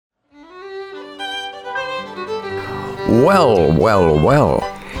Well,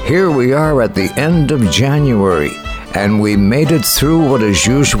 here we are at the end of January, and we made it through what is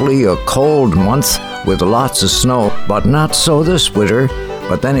usually a cold month with lots of snow, but not so this winter.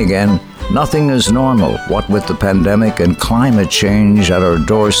 But then again, nothing is normal, what with the pandemic and climate change at our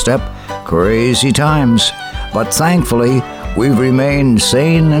doorstep. Crazy times. But thankfully, we've remained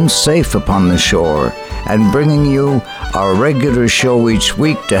sane and safe upon the shore, and bringing you our regular show each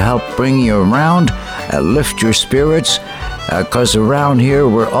week to help bring you around and lift your spirits, because around here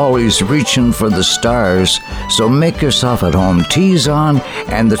we're always reaching for the stars. So make yourself at home, tea's on,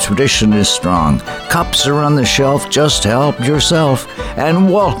 and the tradition is strong. Cups are on the shelf, just help yourself.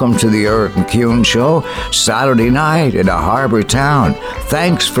 And welcome to the Eric MacEwen Show, Saturday night in a harbor town.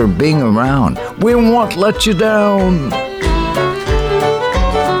 Thanks for being around. We won't let you down.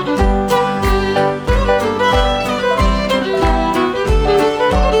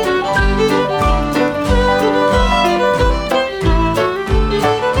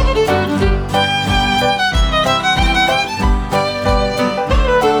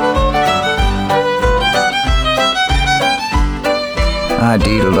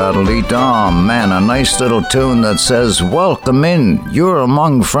 Deedle-daddle-dee-daw, man, a nice little tune that says, welcome in, you're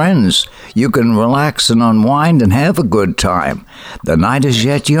among friends. You can relax and unwind and have a good time. The night is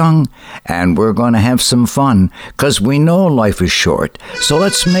yet young, and we're going to have some fun, 'cause we know life is short. So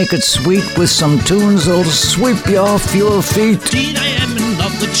let's make it sweet with some tunes that'll sweep you off your feet. Deed, I am in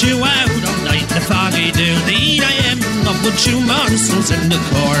love with you out all night in the foggy dew. Deed, I am in love with you, monsters in the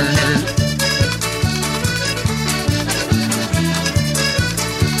corner.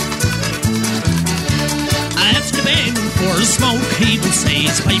 For a smoke, he will say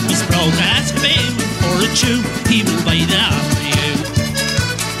his pipe is broke. Ask him for a chew, he will bite out for you.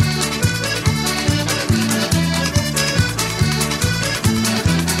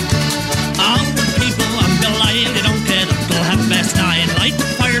 All the people on the line, they don't get up till 9:30. Light the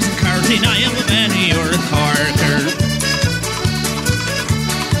fires and cars in Isle of Annie or a Corker.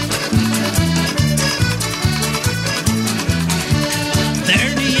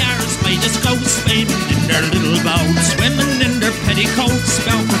 There they are, as white as ghosts, baby, in their little boats, swimming in their petticoats,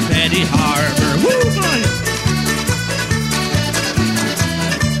 bound for Petty Harbour. Woo, boy!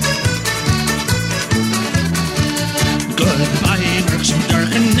 Goodbye, Merchant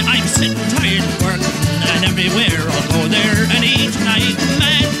Durkin, I'm sitting tired of working, and everywhere I'll go there and eat tonight,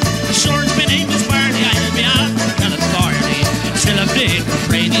 man. The shore's my name is Barney, I'll be out in California, still a big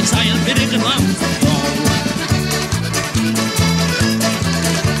Brady's, I'll be digging around the phone.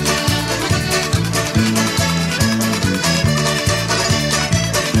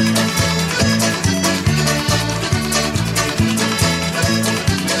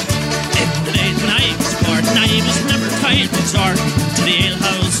 Resort to the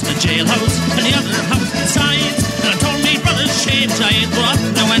alehouse, the jailhouse, and the other house besides. And I told me brother's shame I'd go up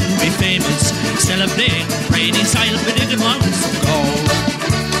now and be famous. Still a big Brady's, I'll be digging once to go.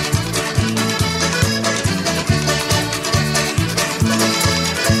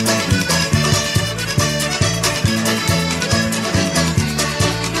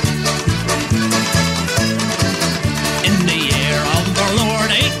 In the year of our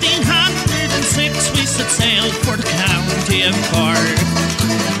Lord 1806, we set sail for the county of Cork.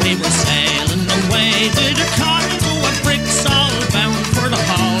 We were sailing away to the cargo of bricks, all bound for the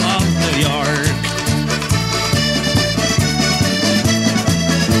Hall of New York.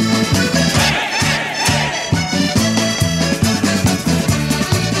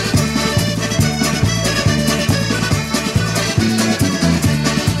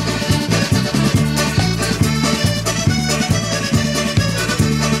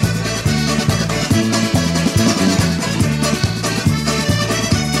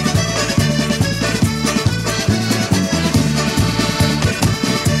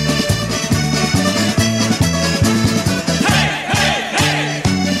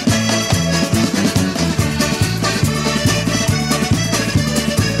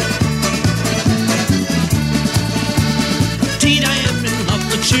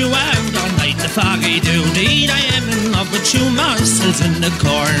 Foggy do, indeed I am in love with you, morsels in the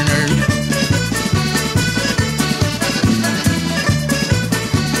corner.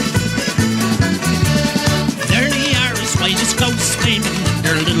 There they are, as white as ghosts, swimming in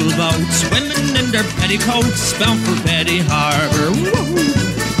their little boats, women in their petticoats, bound for Petty Harbour. Woo!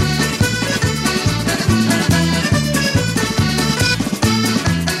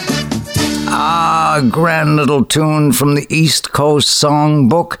 A grand little tune from the East Coast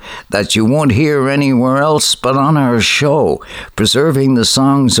songbook that you won't hear anywhere else but on our show, preserving the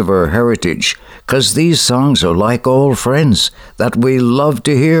songs of our heritage, 'cause these songs are like old friends that we love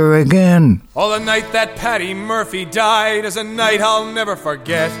to hear again. Oh, the night that Paddy Murphy died is a night I'll never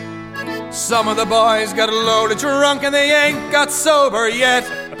forget. Some of the boys got loaded drunk and they ain't got sober yet.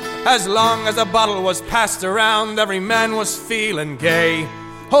 As long as a bottle was passed around, every man was feeling gay.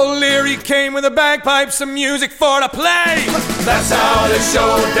 O'Leary came with the bagpipes and music for to play. That's how they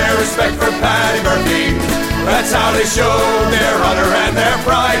showed their respect for Paddy Murphy. That's how they showed their honor and their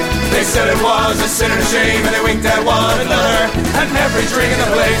pride. They said it was a sin and a shame, and they winked at one another. And every drink in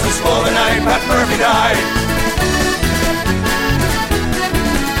the place was full the night Pat Murphy died.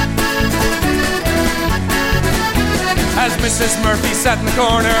 As Mrs. Murphy sat in the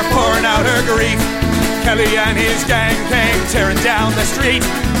corner pouring out her grief, Kelly and his gang came tearing down the street.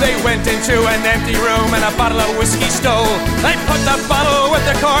 They went into an empty room and a bottle of whiskey stole. They put the bottle with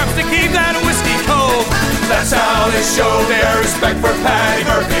the corpse to keep that whiskey cold. That's how they showed their respect for Paddy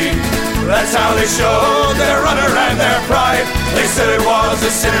Murphy. That's how they showed their honor and their pride. They said it was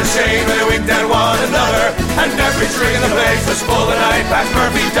a sin and shame, and they winked at one another. And every drink in the place was full the night Pat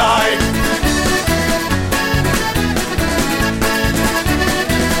Murphy died.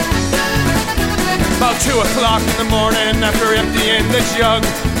 About 2 o'clock in the morning, after emptying the jug,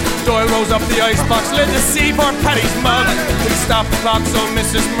 Doyle rose up the icebox lid to see poor Paddy's mug. We stopped the clock so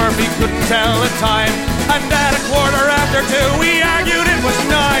Mrs. Murphy couldn't tell the time, and at 2:15 we argued it was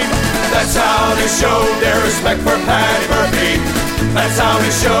 9. That's how they showed their respect for Paddy Murphy. That's how they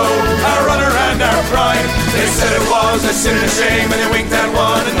showed our honor and our pride. They said it was a sin and a shame, and they winked at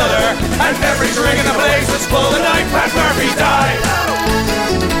one another. And every drink in the place was full the night Pat Murphy died.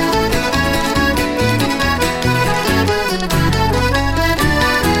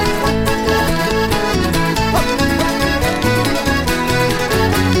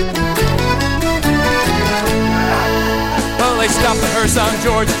 They stopped the hearse on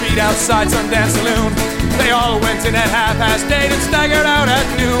George Street outside some dance saloon. They all went in at 8:30 and staggered out at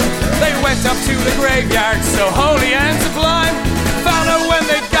noon. They went up to the graveyard, so holy and sublime. Found out when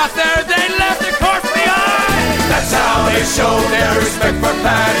they got there, they left the corpse behind. That's how they showed their respect for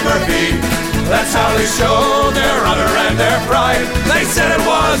Paddy Murphy. That's how they showed their honor and their pride. They said it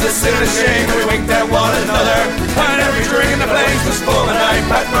was a sin and a shame, and we winked at one another. And every drink in the place was full the night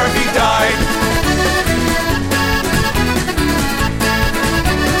Pat Murphy died.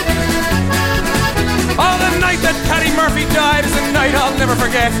 Oh, the night that Paddy Murphy died is a night I'll never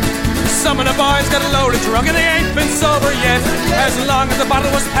forget. Some of the boys got loaded drunk and they ain't been sober yet. As long as the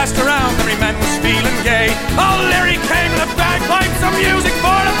bottle was passed around, every man was feeling gay. O'Leary came with a bagpipe, some music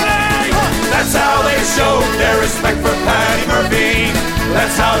for to play. That's how they showed their respect for Paddy Murphy.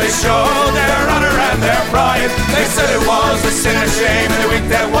 That's how they showed their honor and their pride. They said it was a sin and a shame, and they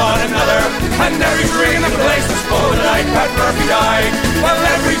winked at one another. And every drink in the place was full the night Pat Murphy died. Well,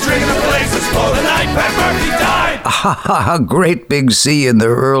 every drink in the place was full the night Pat Murphy died. A great big sea in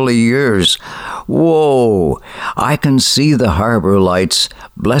their early years. Whoa, I can see the harbour lights.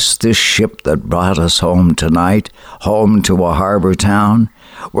 Bless this ship that brought us home tonight, home to a harbour town,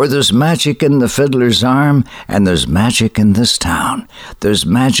 where there's magic in the fiddler's arm, and there's magic in this town. There's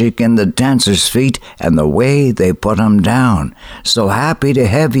magic in the dancers' feet and the way they put 'em down. So happy to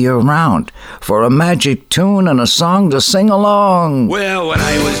have you around for a magic tune and a song to sing along. Well, when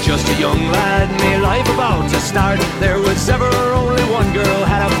I was just a young lad, my life about to start, there was ever only one girl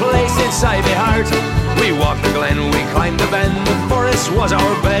had a place inside my heart. We walked the glen, we climbed the bend, the forest was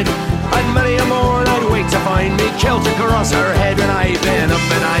our bed, and many a morn I'd wait to find me kilt across her head. And I've been up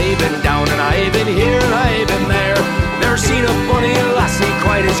and I've been down and I've been here and I've been there. Never seen a bonny lassie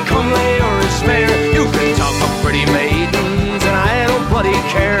quite as comely or as fair. You can talk of pretty maidens and I don't bloody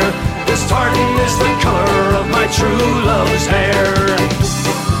care. This tartan is the colour of my true love's hair.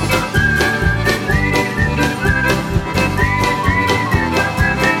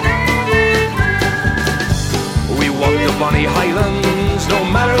 We walked the bonny highlands, no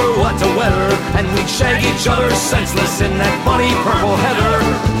matter what the weather, and we'd shag each other senseless in that bonny purple heather.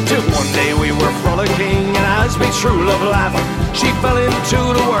 Till one day we were frolicking, and as me true love laughed, she fell into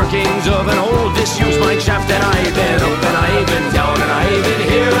the workings of an old disused mine shaft. And I've been up and I've been down and I've been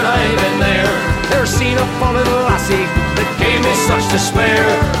here and I've been there. Never seen a fallen lassie that gave me such despair.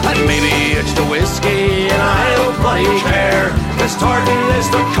 And maybe it's the whiskey and I don't bloody care. This tartan is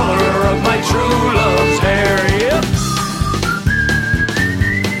the colour of my true love's hair. Yep.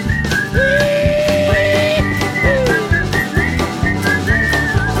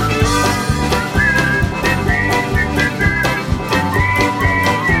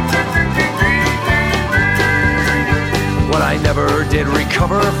 did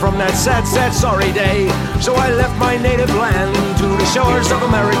recover from that sad, sorry day. So I left my native land to the shores of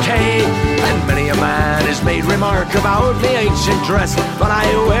America. And many a man has made remark about the ancient dress, but I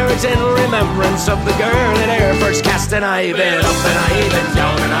wear it in remembrance of the girl that e'er first cast. And I've been up and I've been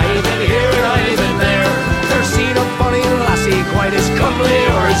down and I've been here and I've been there. There's seen a bonny lassie quite as comely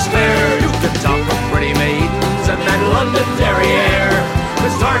or as fair. You can talk of pretty maidens and that Londonderry air,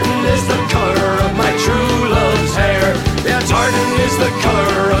 but tartan is the colour of my true love's hair. Yeah, tartan is the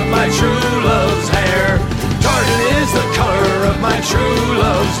colour of my true love's hair. Tartan is the colour of my true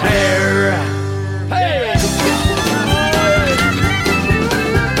love's hair. Hey!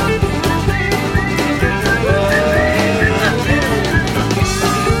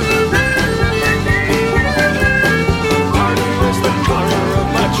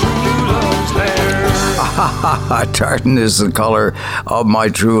 Tartan is the colour of my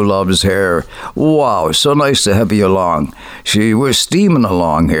true love's hair. Wow, so nice to have you along. We're steaming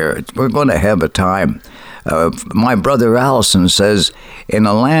along here. We're going to have a time. My brother Allison says, in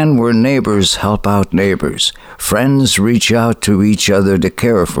a land where neighbors help out neighbors, friends reach out to each other to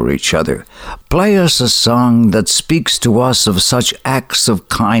care for each other. Play us a song that speaks to us of such acts of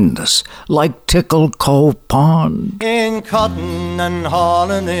kindness, like Tickle Cove Pond. In cotton and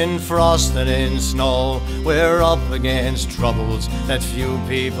hauling, in frost and in snow, we're up against troubles that few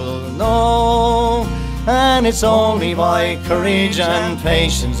people know. And it's only by courage and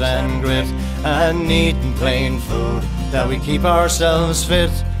patience and grit and neat and plain food that we keep ourselves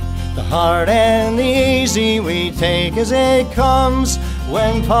fit. The hard and the easy we take as it comes.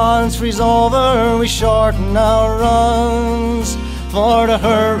 When ponds freeze over, we shorten our runs. For the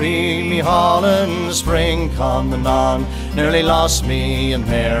hurry, me hauling, the spring coming on, nearly lost me a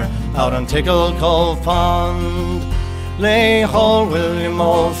mare out on Tickle Cove Pond. Lay hold, William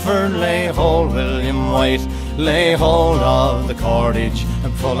Mulford, lay hold, William White, lay hold of the cordage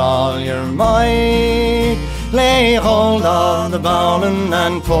and pull all your might. Lay hold of the bowline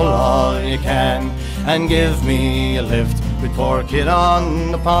and pull all you can, and give me a lift with poor Kid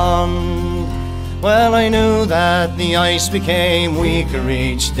on the pond. Well, I knew that the ice became weaker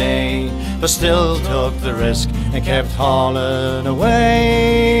each day, but still took the risk and kept hauling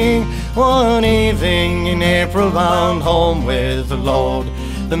away. One evening in April, bound home with a load,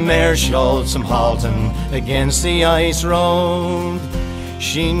 the mare showed some halting against the ice road.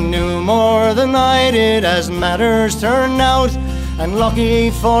 She knew more than I did as matters turned out, and lucky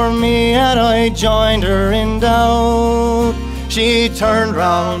for me had I joined her in doubt. She turned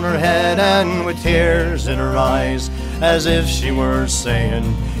round her head and with tears in her eyes, as if she were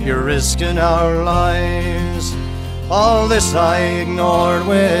saying, "You're risking our lives." All this I ignored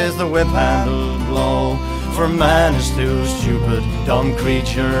with a whip-handle blow, for man is too stupid, dumb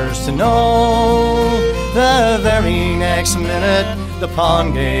creatures to know. The very next minute the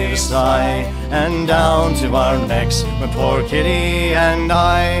pond gave a sigh, and down to our necks went poor Kitty and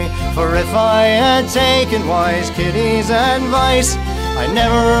I. For if I had taken wise Kitty's advice, I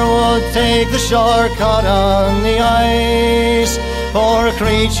never would take the shortcut on the ice. Poor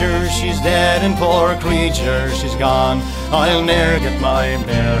creature, she's dead, and poor creature, she's gone. I'll ne'er get my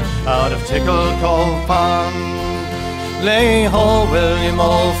mare out of Tickle Cove Pond. Lay hold, William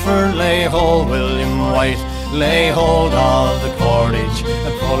Mulford, lay hold, William White, lay hold of the cordage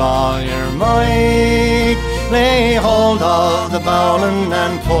and pull all your might. Lay hold of the bowline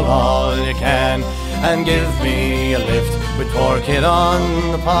and pull all you can, and give me a lift with poor Kid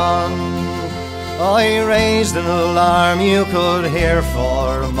on the pond. I raised an alarm you could hear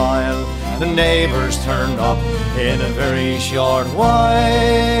for a mile. The neighbours turned up in a very short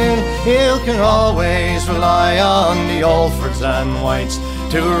while. You can always rely on the Olfords and Whites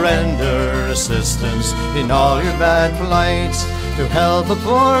to render assistance in all your bad plights. To help a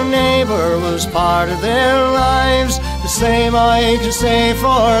poor neighbour was part of their lives, the same I can say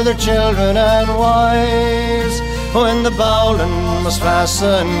for their children and wives. When the bowline was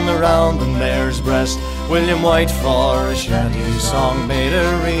fastened around the mare's breast, William White for a shanty song made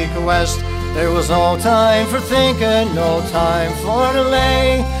a request. There was no time for thinking, no time for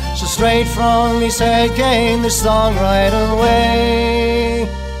delay, so straight from his head came this song right away.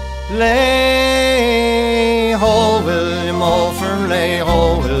 Lay hold, William Mulford, lay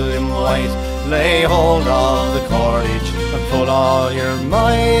hold, William White, lay hold of the cordage and pull all your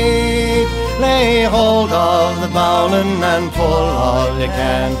might. Lay hold of the bowline and pull all you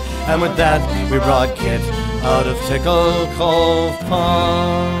can, and with that we brought Kit out of Tickle Cove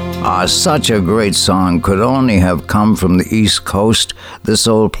Pond. Such a great song could only have come from the East Coast, this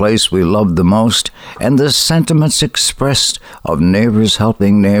old place we love the most, and the sentiments expressed of neighbors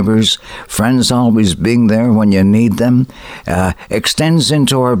helping neighbors, friends always being there when you need them, extends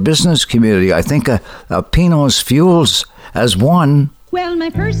into our business community. I think Pino's Fuels as one. Well, my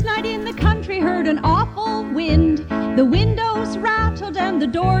first night in the country heard an awful wind. The windows rattled and the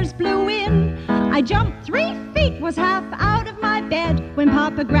doors blew in. I jumped 3 feet, was half out of my bed, when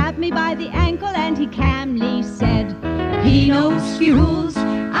Papa grabbed me by the ankle and he calmly said, Pino's Fuels,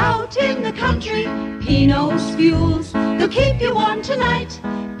 out in the country. Pino's Fuels, they'll keep you warm tonight.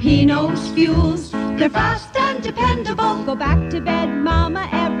 Pino's Fuels, they're fast and dependable. Go back to bed, Mama,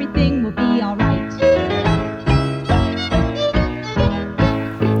 everything will be all right.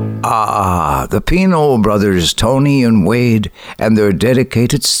 The Pino brothers, Tony and Wade, and their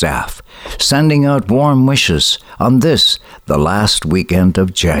dedicated staff, sending out warm wishes on this, the last weekend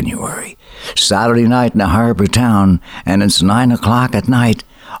of January. Saturday night in a harbour town, and it's 9 o'clock at night.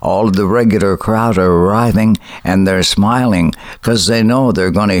 All of the regular crowd are arriving, and they're smiling, 'cause they know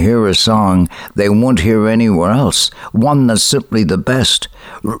they're going to hear a song they won't hear anywhere else, one that's simply the best,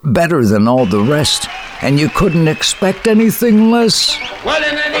 better than all the rest, and you couldn't expect anything less. Well,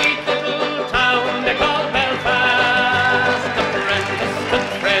 in a neat little town they call Belfast, apprentice to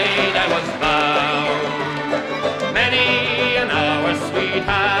trade I was bound. Many an hour sweet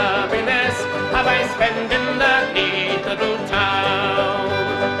happiness have I spent in that neat little town.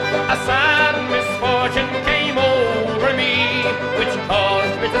 A sad misfortune came over me, which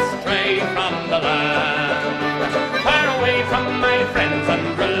caused me to stray from the land, far away from my friends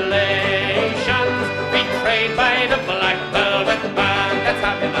and relations, betrayed by the black velvet band. That's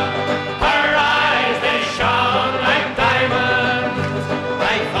happy now. Her eyes, they shone like diamonds.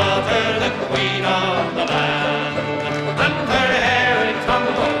 I thought her the queen of the land, and her hair it hung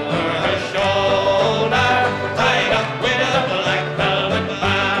over her shoulder, tied up with a black velvet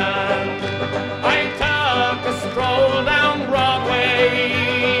band. I took a stroll down Broadway,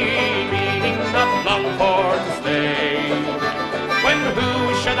 meaning not long for to stay, when who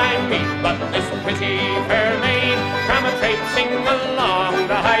should I meet but this pretty fair maid, come a traipsing along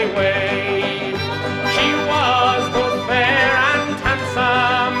the highway. She was both fair and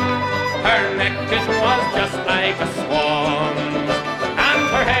handsome, her neck it was just like a swan's, and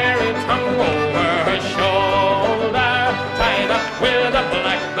her hair it hung over her shoulder, tied up with a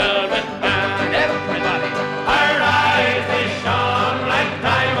black velvet band. Everybody, her eyes they shone like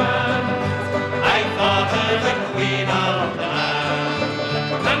diamonds. I thought her the queen of the land,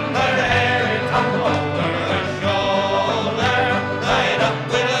 and her hair it hung over her shoulder, tied up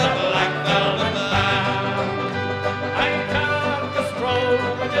with a black velvet band. I took a stroll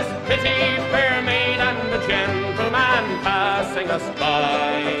with this pretty fair maid and a gentleman passing us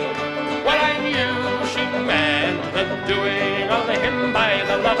by. Well, I knew she meant the doing of him by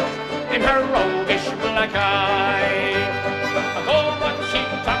the look in her roguish black eye. Oh, but she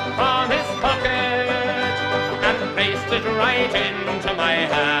took from his pocket and placed it right into my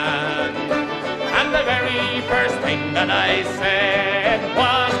hand. And the very first thing that I said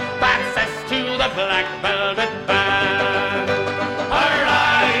was, access to the black velvet band. Her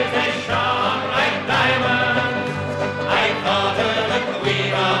eyes, they shone like diamonds. I thought her the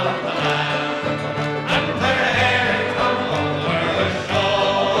queen of the land, and her hair hung over her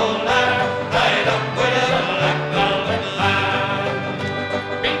shoulder, tied up with a black velvet band.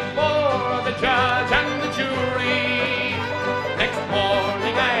 Before the judge and the jury, next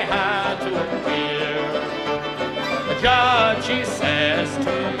morning I had to appear. The judge, he says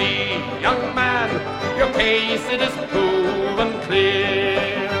to me, young man, your case it is proven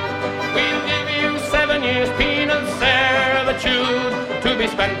clear. We'll give you 7 years penal servitude, to be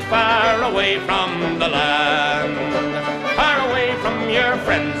spent far away from the land, far away from your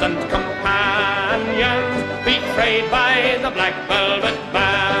friends and companions, betrayed by the black velvet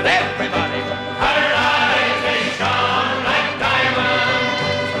band. Everybody, her eyes they shone like diamonds.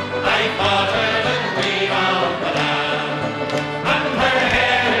 I thought her the queen of the land, and her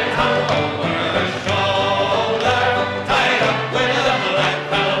hair it hung over her shoulder, tied up with a black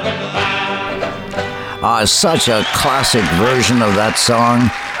velvet band. Such a classic version of that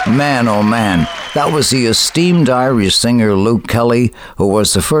song. Man, oh man. That was the esteemed Irish singer Luke Kelly, who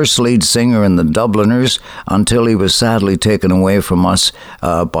was the first lead singer in the Dubliners until he was sadly taken away from us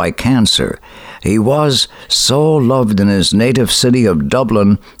by cancer. He was so loved in his native city of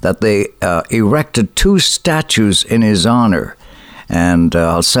Dublin that they erected 2 statues in his honour. And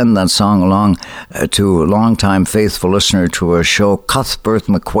I'll send that song along to a long-time faithful listener to our show, Cuthbert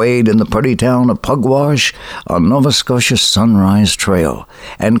McQuaid, in the pretty town of Pugwash on Nova Scotia Sunrise Trail.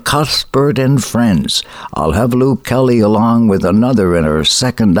 And Cuthbert and friends, I'll have Luke Kelly along with another in our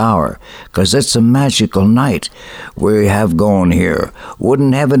second hour, because it's a magical night we have going here.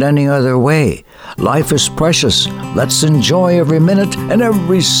 Wouldn't have it any other way. Life is precious. Let's enjoy every minute and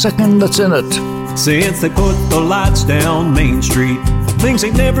every second that's in it. Since they put the lights down Main Street, things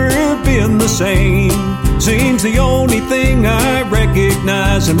ain't never been the same. Seems the only thing I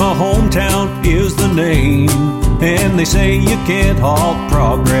recognize in my hometown is the name. And they say you can't halt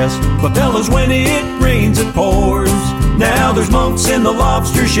progress, but fellas, when it rains it pours. Now there's monks in the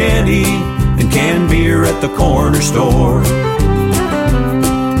lobster shanty and canned beer at the corner store.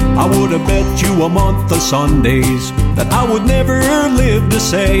 I would have bet you a month of Sundays that I would never live to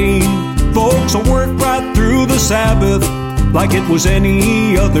say folks will work right through the Sabbath like it was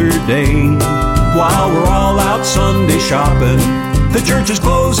any other day. While we're all out Sunday shopping, the church is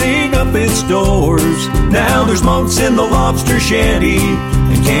closing up its doors. Now there's monks in the lobster shanty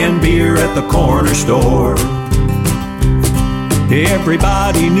and canned beer at the corner store.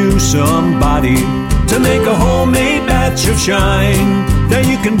 Everybody knew somebody to make a homemade batch of shine. Now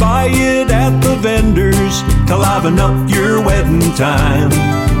you can buy it at the vendors to liven up your wedding time.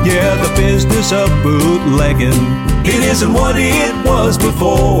 Yeah, the business of bootlegging, it isn't what it was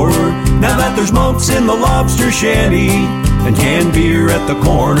before. Now that there's monks in the lobster shanty and canned beer at the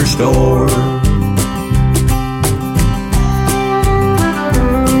corner store.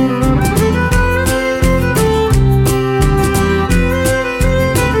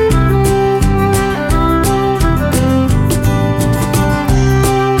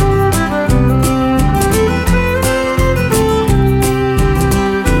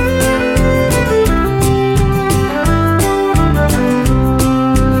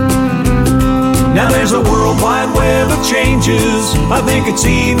 There's a worldwide web of changes. I think it's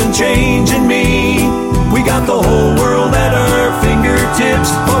even changing me. We got the whole world at our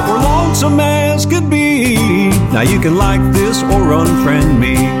fingertips, but we're lonesome as could be. Now you can like this or unfriend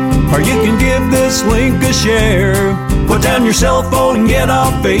me, or you can give this link a share. Put down your cell phone and get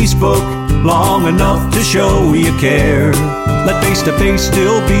off Facebook long enough to show you care. Let face-to-face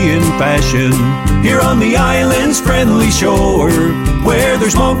still be in fashion here on the island's friendly shore, where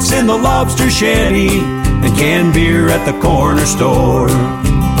there's monks in the lobster shanty and canned beer at the corner store.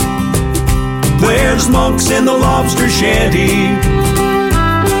 There's monks in the lobster shanty.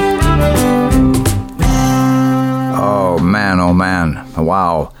 Oh man,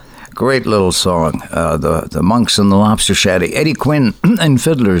 wow. Great little song, the Monks in the Lobster Shanty. Eddie Quinn and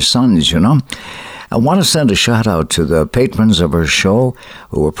Fiddler's Sons, you know. I want to send a shout out to the patrons of our show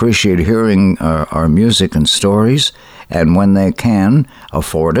who appreciate hearing our music and stories, and when they can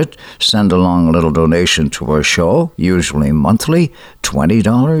afford it, send along a little donation to our show, usually monthly,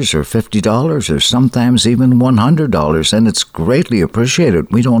 $20 or $50 or sometimes even $100, and it's greatly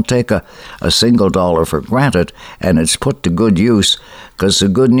appreciated. We don't take a single dollar for granted, and it's put to good use, because the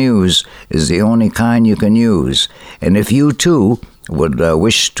good news is the only kind you can use. And if you too would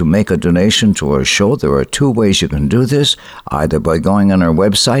wish to make a donation to our show, there are two ways you can do this, either by going on our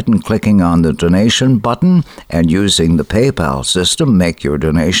website and clicking on the donation button and using the PayPal system, make your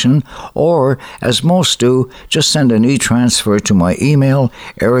donation, or, as most do, just send an e-transfer to my email,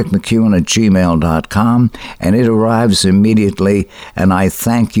 ericmcewen@gmail.com, and it arrives immediately, and I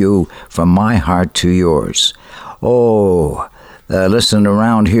thank you from my heart to yours. Oh, listen,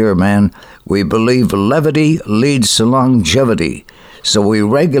 around here, man, we believe levity leads to longevity. So we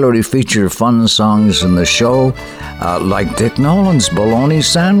regularly feature fun songs in the show, like Dick Nolan's Bologna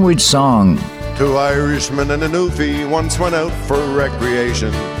Sandwich Song. Two Irishmen and a Newfie once went out for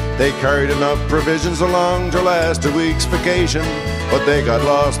recreation. They carried enough provisions along to last a week's vacation, but they got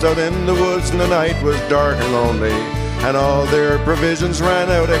lost out in the woods and the night was dark and lonely, and all their provisions ran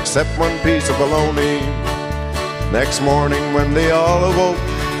out except one piece of bologna. Next morning when they all awoke,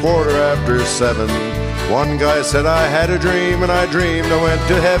 7:15, one guy said, I had a dream and I dreamed I went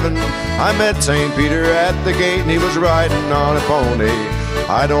to heaven. I met St. Peter at the gate and he was riding on a pony.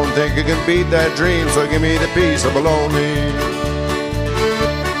 I don't think I can beat that dream, so give me the piece of bologna.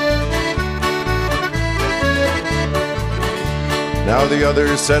 Now the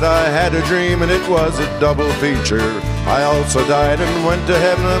others said I had a dream and it was a double feature. I also died and went to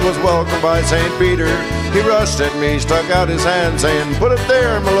heaven and was welcomed by St. Peter. He rushed at me, stuck out his hand saying, put it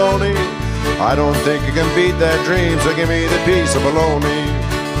there, Maloney. I don't think you can beat that dream, so give me the piece of bologna.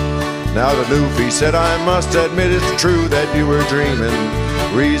 Now the Newfie said, I must admit it's true that you were dreaming.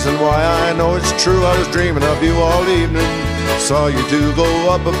 Reason why I know it's true, I was dreaming of you all evening. Saw you two go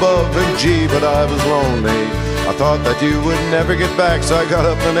up above, and gee, but I was lonely. I thought that you would never get back, so I got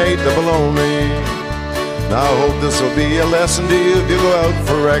up and ate the bologna. Now I hope this will be a lesson to you if you go out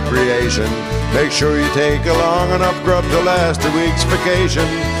for recreation. Make sure you take along enough grub to last a week's vacation.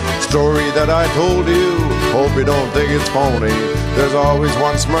 Story that I told you, hope you don't think it's phony. There's always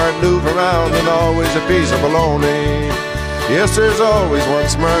one smart noof around and always a piece of bologna. Yes, there's always one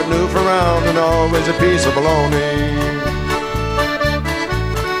smart noof around and always a piece of bologna.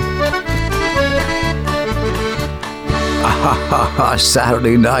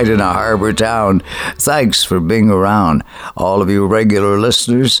 Saturday night in a harbour town. Thanks for being around. All of you regular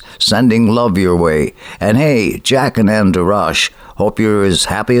listeners, sending love your way. And hey, Jack and Ann DeRoche, hope you're as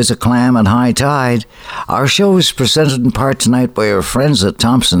happy as a clam at high tide. Our show is presented in part tonight by our friends at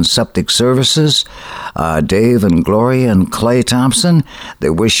Thompson Septic Services, Dave and Gloria and Clay Thompson. They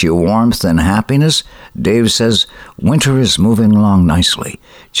wish you warmth and happiness. Dave says winter is moving along nicely.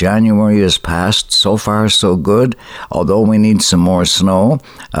 January is past, so far so good, although we need some more snow,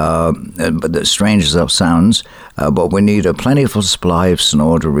 but strange as that sounds, but we need a plentiful supply of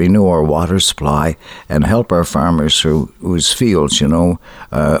snow to renew our water supply and help our farmers whose fields,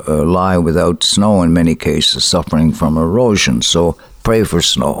 lie without snow in many cases, suffering from erosion. So pray for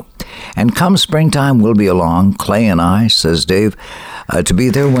snow. And come springtime, we'll be along, Clay and I, says Dave, to be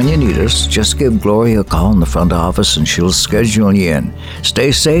there when you need us. Just give Gloria a call in the front office and she'll schedule you in.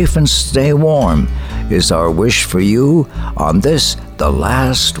 Stay safe and stay warm is our wish for you on this, the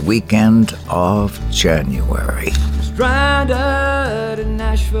last weekend of January. Stranded in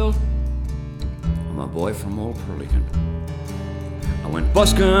Nashville, I'm a boy from old Pearlican. I went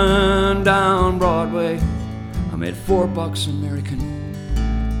busking down Broadway, I made $4 American.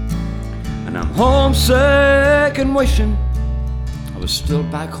 And I'm homesick and wishing I was still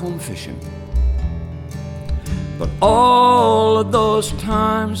back home fishing. But all of those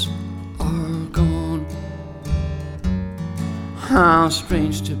times are gone. How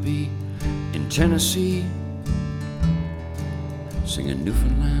strange to be in Tennessee, singing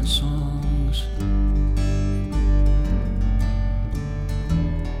Newfoundland songs.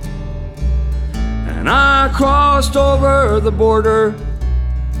 And I crossed over the border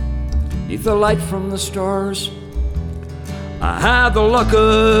neath the light from the stars. I had the luck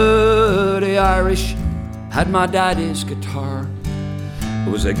of the Irish, had my daddy's guitar. It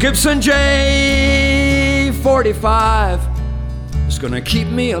was a Gibson J45. It's gonna keep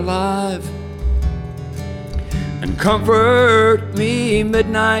me alive and comfort me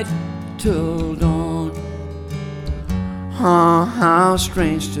midnight till dawn. Oh, how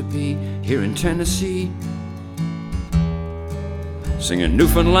strange to be here in Tennessee, singing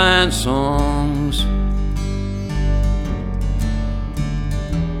Newfoundland songs.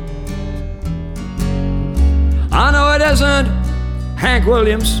 I know it isn't Hank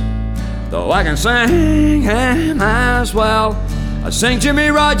Williams, though I can sing him as well. I sing Jimmy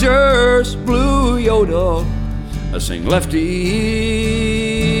Rogers, Blue Yodel, I sing Lefty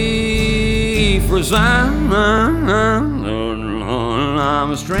Frizzan.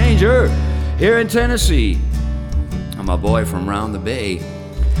 I'm a stranger here in Tennessee, I'm a boy from round the bay.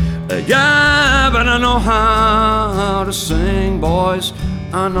 Yeah, but I know how to sing, boys,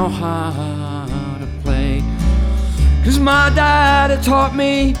 I know how to play. 'Cause my dad had taught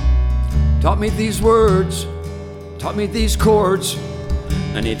me these words, taught me these chords,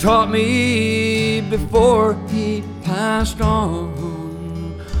 and he taught me before he passed on.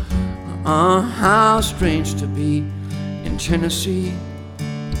 How strange to be in Tennessee,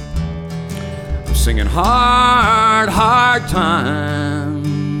 I'm singing hard, hard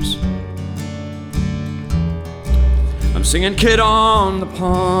times. I'm singing Kid on the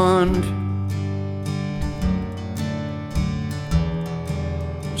Pond,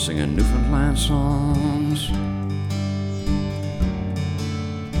 I'm singing Newfoundland songs.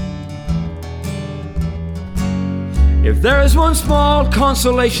 If there is one small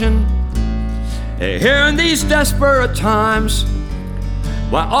consolation here in these desperate times,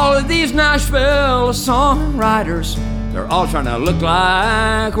 why all of these Nashville songwriters, they're all trying to look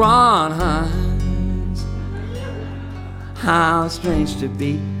like Ron Hines. How strange to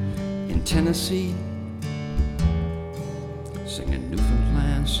be in Tennessee, singing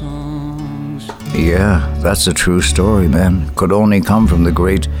Newfoundland songs. Yeah, that's a true story, man. Could only come from the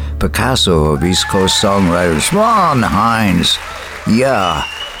great Picasso of East Coast songwriters, Ron Hines. Yeah,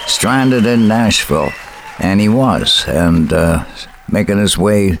 stranded in Nashville. And he was, and making his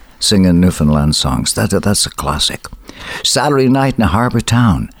way singing Newfoundland songs. That's a classic. Saturday night in a harbour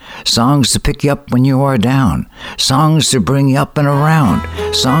town. Songs to pick you up when you are down. Songs to bring you up and around.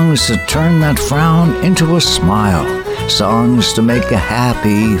 Songs to turn that frown into a smile. songs to make you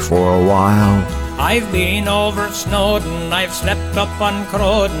happy for a while. I've been over Snowdon, I've slept up on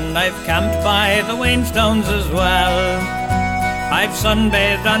Crowdon, I've camped by the Wainstones as well. I've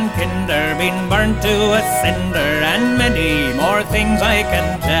sunbathed on Kinder, been burnt to a cinder, and many more things I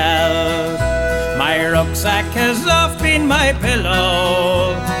can tell. My rucksack has oft been my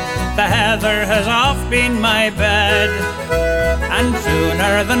pillow, the heather has oft been my bed, and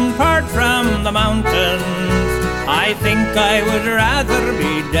sooner than part from the mountains, I think I would rather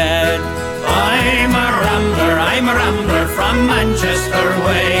be dead. I'm a rambler from Manchester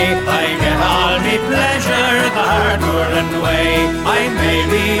way. I get all me pleasure the hard-whirling way. I may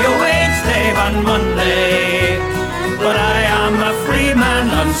be a wage slave on Monday, but I am a free man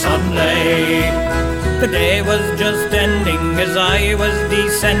on Sunday. The day was just ending as I was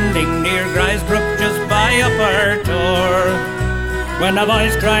descending near Grisbrook just by Upper Tor, when a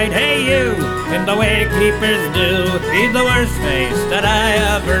voice cried, "Hey you!" in the way keepers do. He's the worst face that I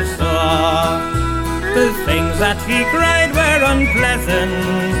ever saw. The things that he cried were unpleasant.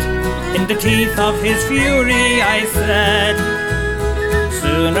 In the teeth of his fury I said,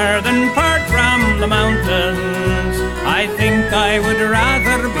 sooner than part from the mountains, I think I would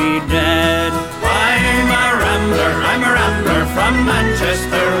rather be dead. I'm a rambler from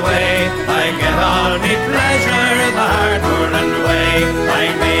Manchester way. I get all me pleasure the hard-whirling way. I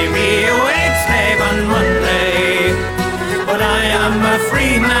may be a wage slave on Monday, but I am a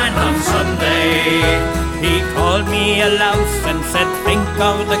free man on Sunday. He called me a louse and said, think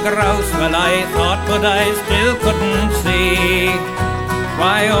of the grouse. Well, I thought, but I still couldn't see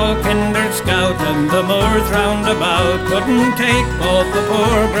why old Kinder Scout and the moors round about couldn't take both the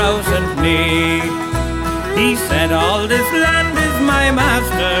poor grouse and me. He said, all this land is my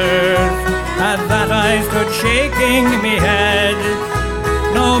master's. At that I stood shaking me head.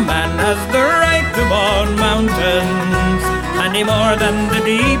 No man has the right to own mountains any more than the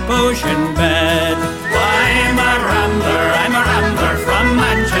deep ocean bed. I'm a rambler from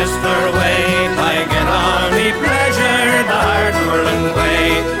Manchester way. I get all me pleasure the hard-whirling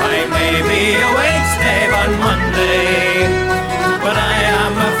way. I may be a wage slave on Monday, but I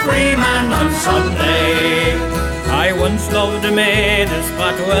am a free man on Sunday. I once loved a maid, a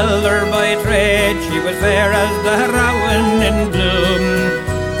spot welder by trade. She was fair as the rowan in bloom,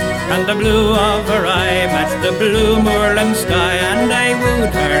 and the blue of her eye matched the blue moorland sky, and I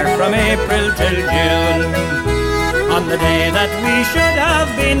wooed her from April till June. On the day that we should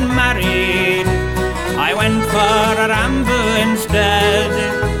have been married, I went for a ramble instead,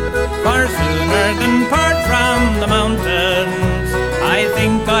 for sooner than part from the mountains, I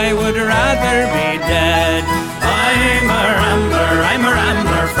think I would rather be dead. I'm a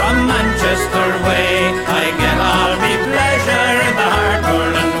rambler from Manchester way. I get all me pleasure the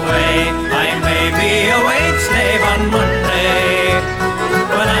hard-whirling way. I may be a wage slave on Monday,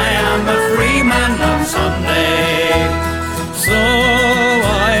 but I am a free man on Sunday. So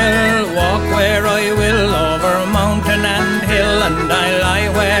I'll walk where I will, over mountain and hill, and I lie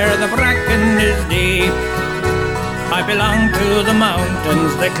where the bracken is deep. I belong to the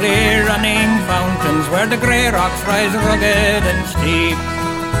mountains, the clear running fountains, where the grey rocks rise rugged and steep.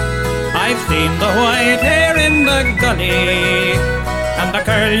 I've seen the white hare in the gully, and the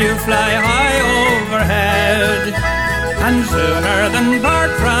curlew fly high overhead, and sooner than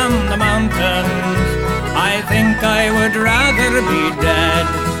part from the mountains, I think I would rather be dead.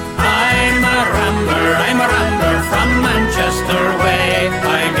 I'm a rambler from Manchester way.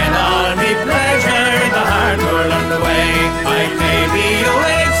 I get all me pleasure the hard-whirling way. I may be a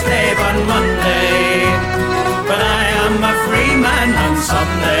wage slave on Monday, but I am a free man on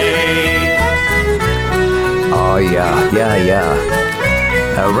Sunday. Oh, yeah.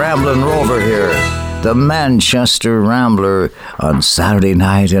 A rambling rover here. The Manchester Rambler on Saturday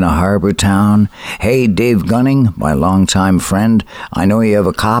night in a harbour town. Hey, Dave Gunning, my longtime friend, I know you have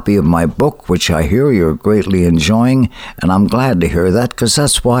a copy of my book, which I hear you're greatly enjoying, and I'm glad to hear that, because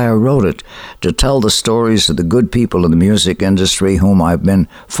that's why I wrote it, to tell the stories of the good people in the music industry whom I've been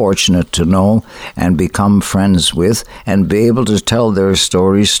fortunate to know and become friends with, and be able to tell their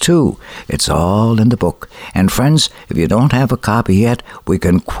stories too. It's all in the book. And friends, if you don't have a copy yet, we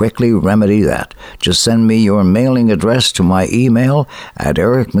can quickly remedy that. Just send me your mailing address to my email at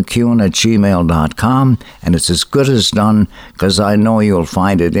ericmcewen@gmail.com, and it's as good as done, because I know you'll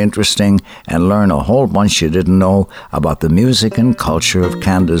find it interesting and learn a whole bunch you didn't know about the music and culture of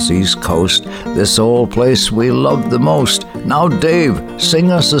Canada's East Coast, this old place we love the most. Now, Dave,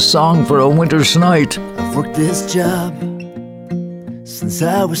 sing us a song for a winter's night. I've worked this job since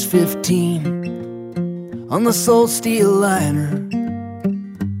I was 15 on the Soul Steel liner,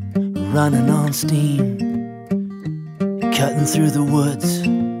 running on steam. cutting through the woods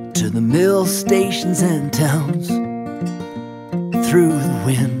to the mill stations and towns, through the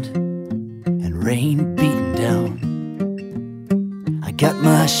wind and rain beating down. I got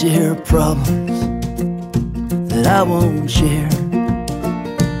my share of problems that I won't share.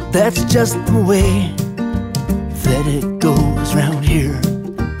 That's just the way that it goes round here.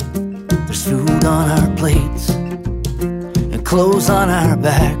 There's food on our plates and clothes on our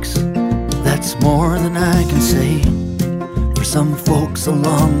backs. That's more than I can say for some folks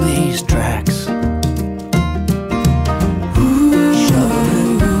along these tracks.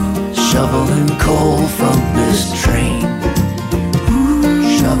 Shoveling coal from this train.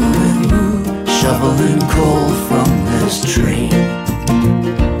 Shoveling coal from this train.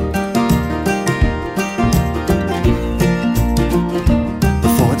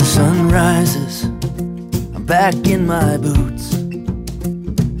 Before the sun rises, I'm back in my boots,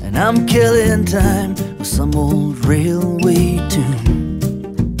 and I'm killing time with some old railway tune.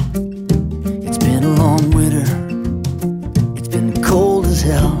 It's been a long winter, it's been cold as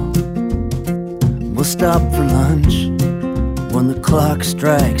hell. We'll stop for lunch when the clock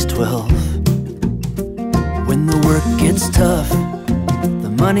strikes 12. When the work gets tough, the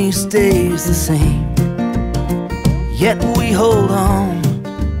money stays the same. Yet we hold on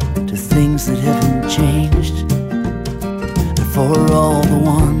to things that haven't changed. And for all the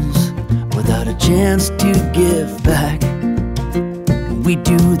ones without a chance to give back, we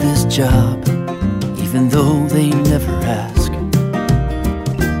do this job even though they never ask.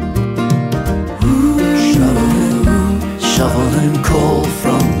 Shoveling coal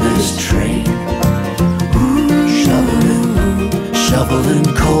from this train. Shoveling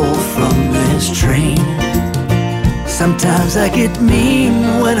coal from this train. Sometimes I get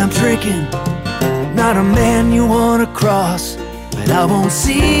mean when I'm drinking. Not a man you wanna cross, but I won't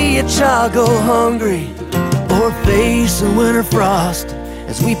see a child go hungry or face a winter frost.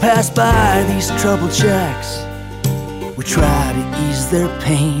 As we pass by these troubled shacks, we try to ease their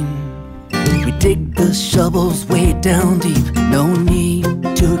pain. We dig the shovels way down deep, no need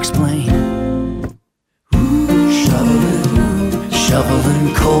to explain.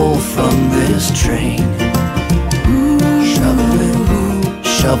 Shoveling coal from this train.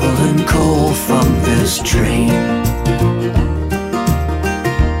 Shoveling coal from this train.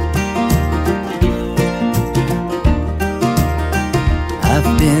 I've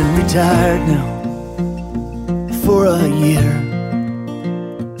been retired now for a year.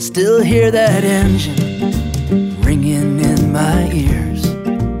 Still hear that engine ringing in my ears.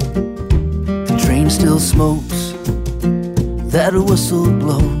 The train still smokes, that whistle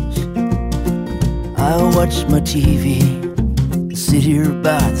blows. I watch my TV, sit here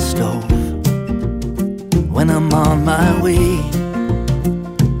by the stove. When I'm on my way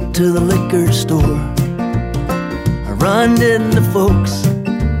to the liquor store, I run into folks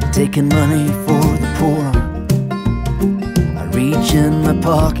taking money for the poor. I reach in my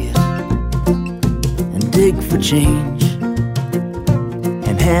pocket and dig for change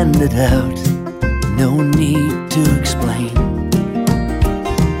and hand it out, no need to explain.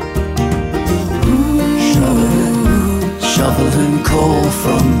 Shoveling coal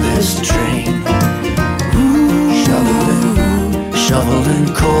from this train. Shoveling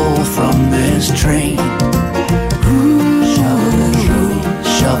coal from this train.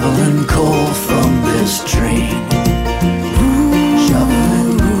 Shoveling coal from this train.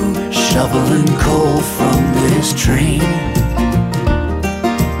 Shoveling coal from this train.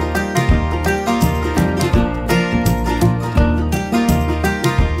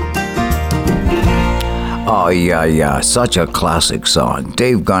 Oh, yeah, such a classic song.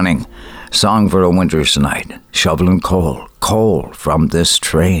 Dave Gunning, Song for a Winter's Night. Shoveling coal from this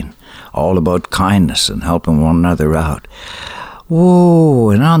train. All about kindness and helping one another out. Whoa,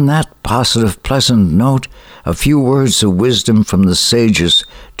 and on that positive, pleasant note, a few words of wisdom from the sages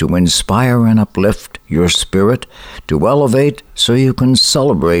to inspire and uplift your spirit, to elevate so you can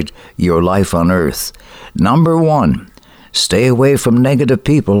celebrate your life on earth. Number 1, stay away from negative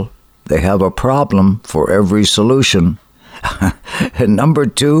people. They have a problem for every solution. And number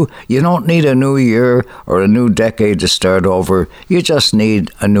 2, you don't need a new year or a new decade to start over. You just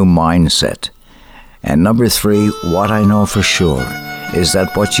need a new mindset. And number 3, what I know for sure is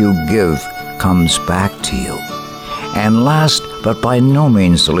that what you give comes back to you. And last, but by no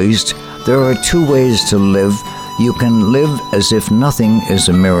means the least, there are 2 ways to live. You can live as if nothing is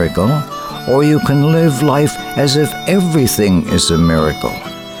a miracle, or you can live life as if everything is a miracle.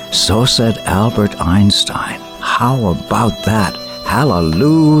 So said Albert Einstein. How about that?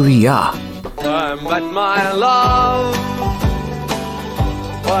 Hallelujah. I met my love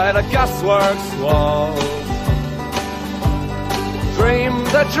by the gasworks wall.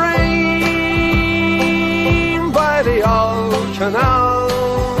 dreamed a dream by the old canal.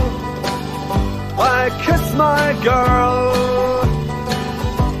 I kissed my girl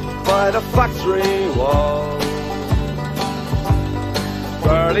by the factory wall.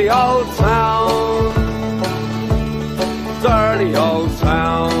 Dirty old town, dirty old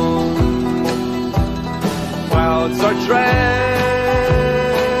town. Clouds are drifting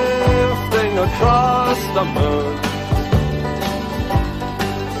across the moon.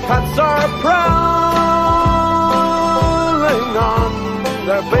 Cats are prowling on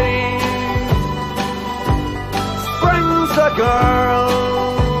their beat. Springs a girl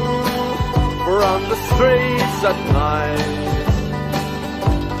from the streets at night.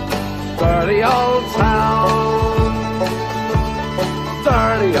 Dirty old town,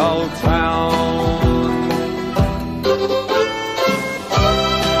 dirty old town.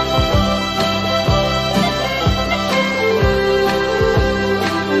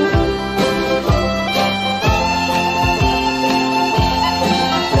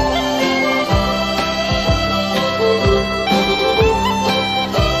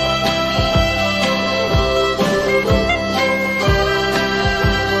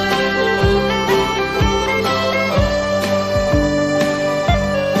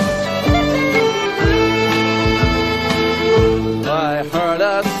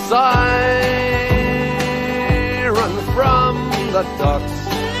 Siren from the docks.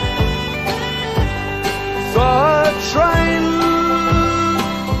 Saw a train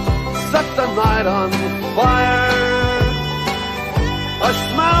set the night on fire. I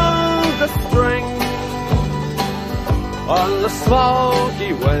smelled the string on the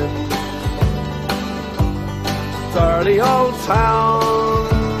smoky wind. Dirty old town,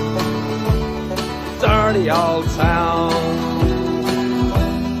 dirty old town.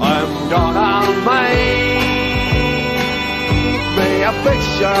 I'm gonna make me a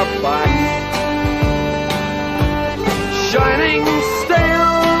picture back, shining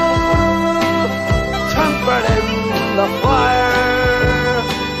steel, tempered in the fire.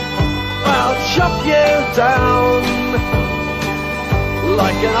 I'll chop you down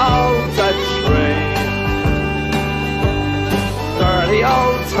like an old dead tree. Dirty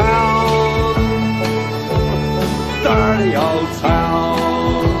old town, dirty old town.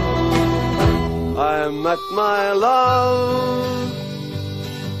 I met my love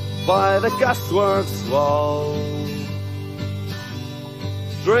by the gasworks wall.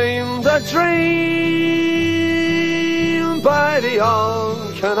 Dreamed a dream by the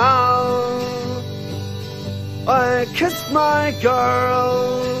old canal. I kissed my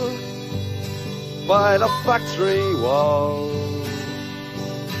girl by the factory wall.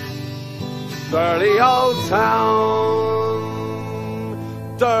 Dirty old town,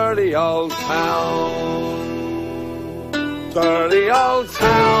 dirty old town, dirty old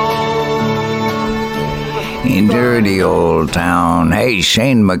town. In dirty old town. Hey,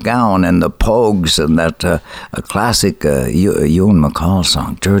 Shane MacEwen and the Pogues and that a classic Ewan MacColl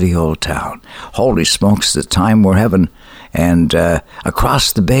song, Dirty Old Town. Holy smokes, the time we're having. And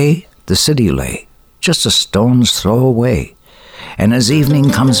across the bay, the city lay, just a stone's throw away. And as evening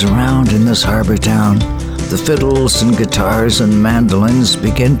comes around in this harbour town, the fiddles and guitars and mandolins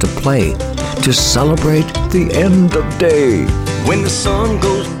begin to play to celebrate the end of day. When the sun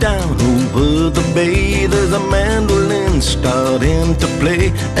goes down over the bay, there's a mandolin starting to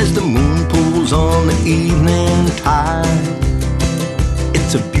play as the moon pulls on the evening tide.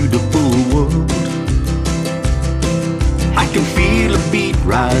 It's a beautiful world. I can feel a beat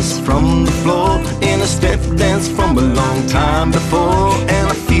rise from the floor in a step dance from a long time before, and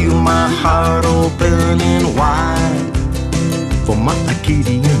I feel my heart opening wide for my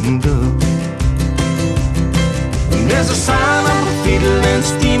Acadian girl. There's a sound of a fiddle and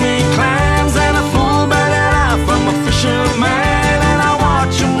steaming clams and a full-bellied eye from a fisherman, and I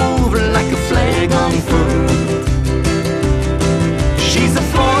watch her move like a flag unfurled. She's a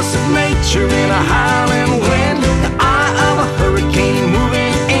force of nature in a howling wind, the eye of a hurricane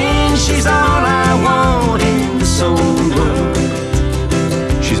moving in. She's all I want in this whole world.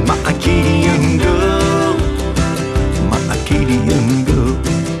 She's my Acadian girl, my Acadian girl.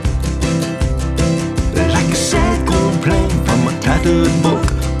 Like a sad gold plane from a tattered book,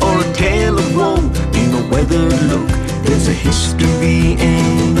 or a tale of woe in a weathered look. There's a history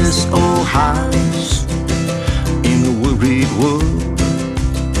in this old house, in a worried world.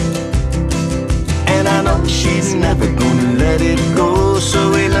 And I know she's never gonna let it go,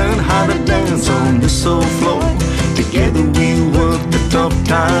 so we learn how to dance on this old floor. Together we work the tough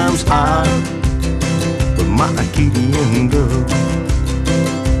times hard with my Acadian girl.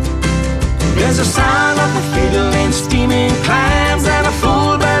 There's a sound of the fiddle and steaming clams and a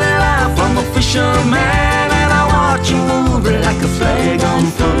full-belly laugh from a fisherman, and I watch you move her like a flag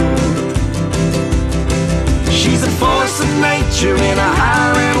unfurled. She's a force of nature in a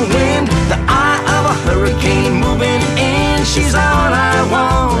howling wind, the eye of a hurricane moving in. She's all I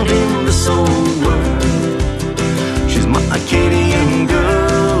want in this whole world. She's my Acadian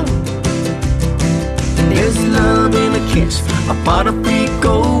girl. There's love in a kiss, a pot of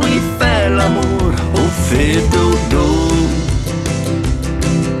pico, we fell amour, oh fiddle-do.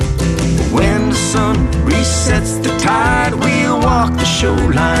 When the sun resets the tide, we'll walk the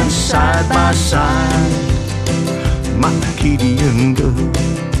shoreline side by side, my Acadian girl.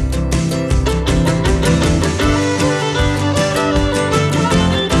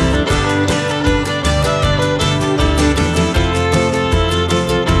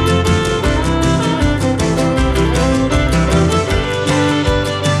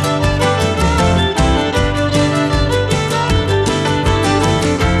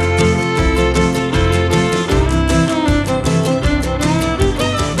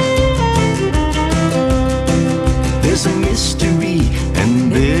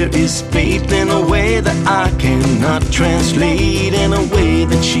 Is faith in a way that I cannot translate, in a way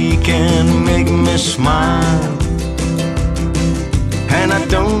that she can make me smile. And I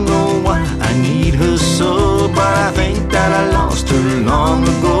don't know why I need her so, but I think that I lost her long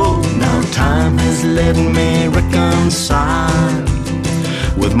ago. Now time has let me reconcile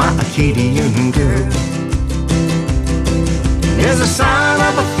with my Acadian girl. There's a sound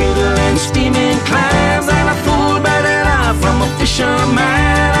of a fiddle and steaming clams and a full-belly laugh from a fisherman,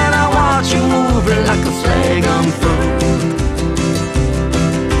 and I watch you move her like a flag unfurled.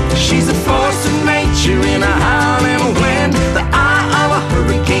 She's a force of nature in a howling wind, the eye of a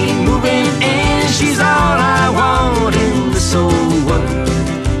hurricane moving in. She's all I want in this whole world.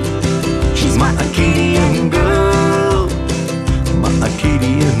 She's my Acadian girl, my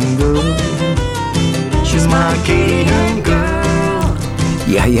Acadian girl. She's my Acadian girl.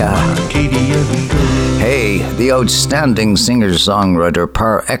 Yeah. Hey, the outstanding singer-songwriter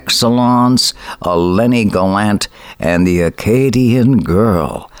par excellence, Lenny Gallant and the Acadian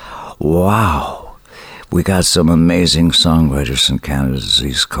Girl. Wow. We got some amazing songwriters in Canada's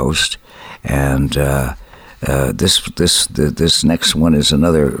East Coast, and this next one is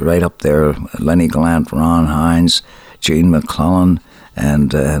another right up there. Lenny Gallant, Ron Hines, Gene McClellan,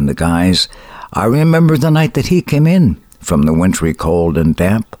 and the guys. I remember the night that he came in from the wintry cold and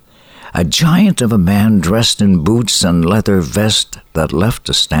damp, a giant of a man dressed in boots and leather vest that left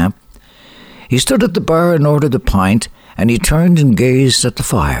a stamp. He stood at the bar and ordered a pint, and he turned and gazed at the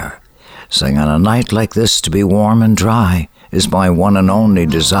fire, saying, on a night like this to be warm and dry is my one and only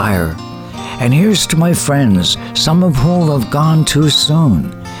desire. And here's to my friends, some of whom have gone too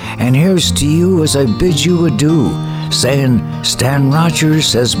soon, and here's to you as I bid you adieu, saying Stan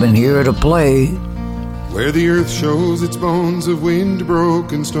Rogers has been here to play. Where the earth shows its bones of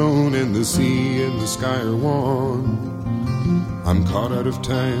wind-broken stone, and the sea and the sky are one. I'm caught out of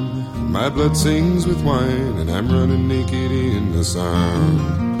time, my blood sings with wine, and I'm running naked in the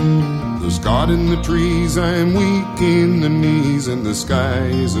sun. There's God in the trees, I am weak in the knees, and the sky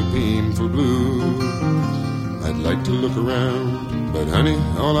is a painful blue. I'd like to look around, but honey,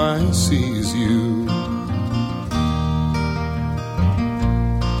 all I see is you.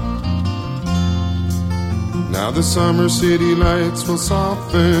 Now the summer city lights will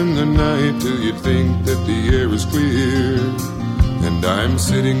soften the night till you'd think that the air is clear. And I'm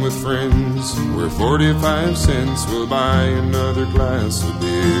sitting with friends where 45 cents will buy another glass of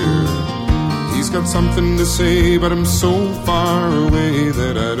beer. He's got something to say, but I'm so far away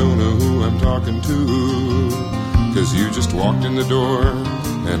that I don't know who I'm talking to. 'Cause you just walked in the door,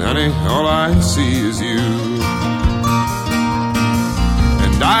 and honey, all I see is you.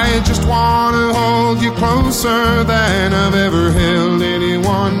 I just want to hold you closer than I've ever held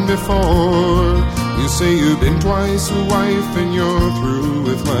anyone before. You say you've been twice a wife and you're through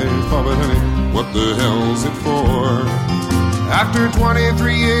with life. Oh, but honey, what the hell's it for? After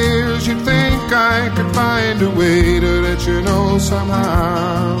 23 years, you'd think I could find a way to let you know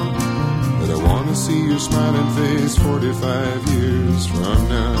somehow that I want to see your smiling face 45 years from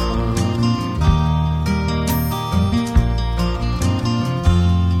now.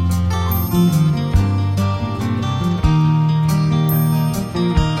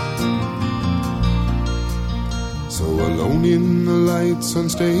 Alone in the lights on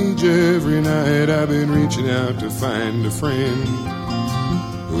stage every night, I've been reaching out to find a friend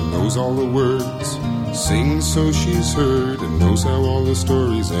who knows all the words, sings so she's heard, and knows how all the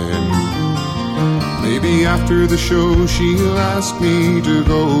stories end. Maybe after the show she'll ask me to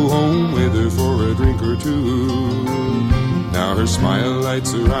go home with her for a drink or two. Now her smile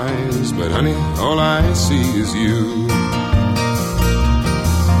lights her eyes, but honey, all I see is you.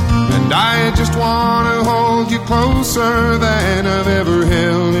 And I just wanna hold you closer than I've ever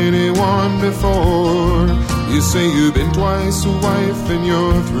held anyone before. You say you've been twice a wife and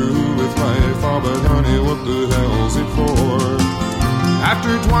you're through with life. Oh, but honey, what the hell's it for?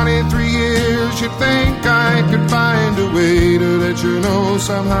 After 23 years, you'd think I could find a way to let you know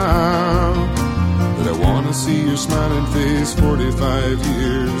somehow that I wanna see your smiling face 45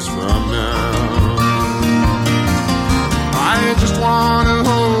 years from now. I just wanna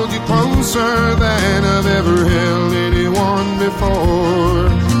hold you closer than I've ever held anyone before.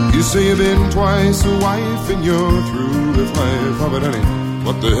 You say you've been twice a wife and you're through with life. Oh, but honey,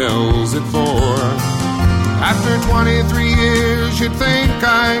 what the hell's it for? After 23 years, you'd think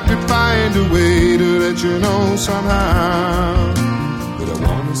I could find a way to let you know somehow that I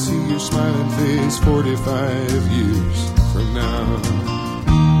want to see your smiling face 45 years from now.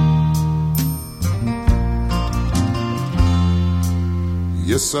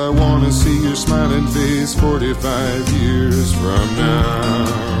 Yes, I want to see your smiling face 45 years from now.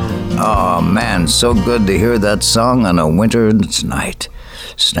 Oh man, so good to hear that song on a winter's night.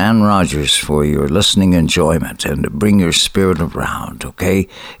 Stan Rogers for your listening enjoyment and to bring your spirit around, okay,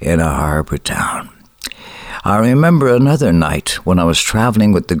 in a harbor town. I remember another night when I was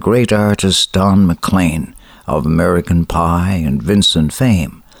traveling with the great artist Don McLean of American Pie and Vincent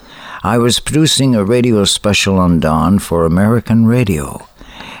fame. I was producing a radio special on Don for American radio.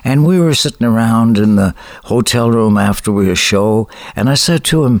 And we were sitting around in the hotel room after a show, and I said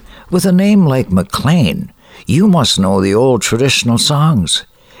to him, with a name like McLean, you must know the old traditional songs.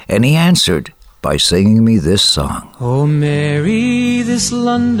 And he answered by singing me this song. Oh, Mary, this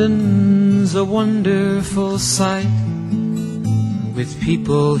London's a wonderful sight, with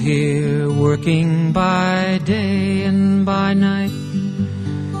people here working by day and by night.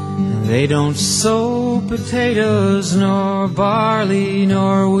 They don't sow potatoes, nor barley,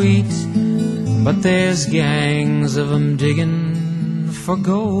 nor wheat, but there's gangs of 'em digging for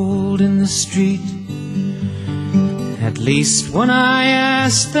gold in the street. At least when I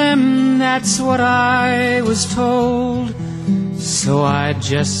asked them, that's what I was told. So I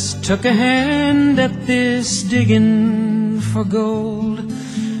just took a hand at this digging for gold.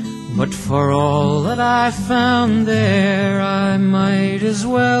 But for all that I found there, I might as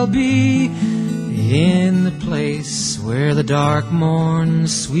well be in the place where the dark morn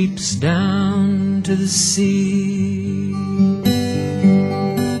sweeps down to the sea.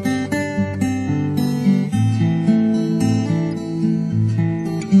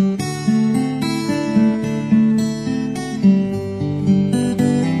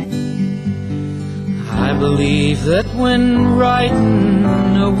 I believe that when writing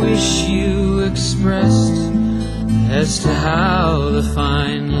a wish you expressed as to how the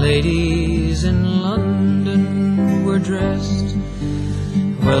fine ladies in London were dressed,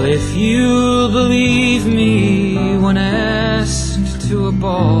 well, if you'll believe me, when asked to a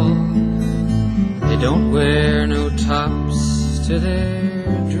ball, they don't wear no tops to their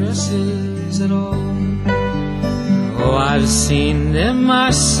dresses at all. Oh, I've seen them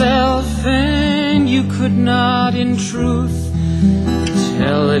myself, and you could not in truth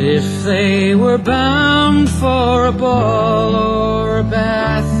tell it if they were bound for a ball or a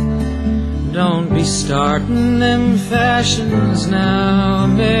bath. Don't be starting them fashions now,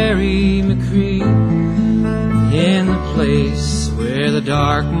 Mary McCree, in the place where the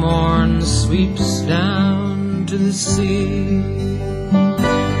dark morn sweeps down to the sea.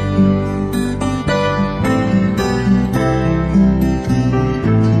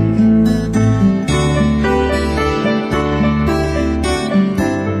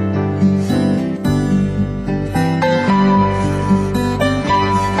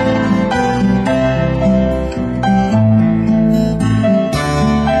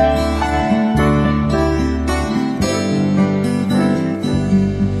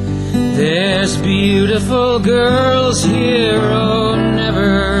 Beautiful girls here, oh,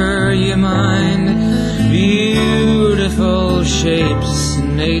 never you mind. Beautiful shapes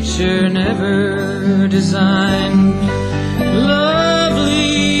nature never designed.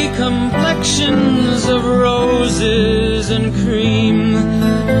 Lovely complexions of roses and cream.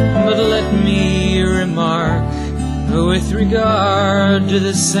 But let me remark, with regard to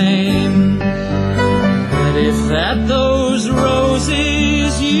the same, that if at those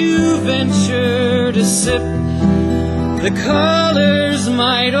roses you venture to sip, the colors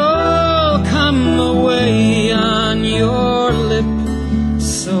might all come away on your lip.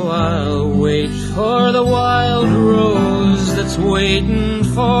 So I'll wait for the wild rose that's waiting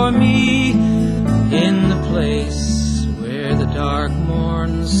for me in the place where the dark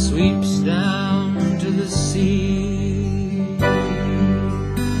morn sweeps down to the sea.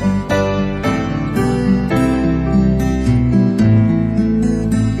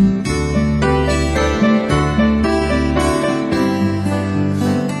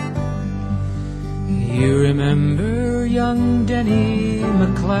 You remember young Denny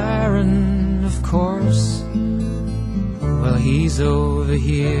McLaren, of course? Well, he's over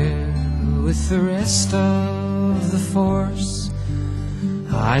here with the rest of the force.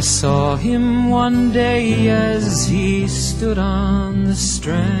 I saw him one day as he stood on the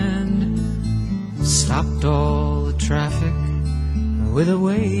strand, stopped all the traffic with a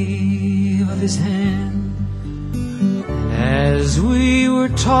wave of his hand. As we were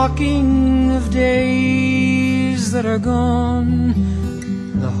talking of days that are gone,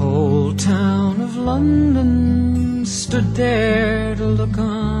 the whole town of London stood there to look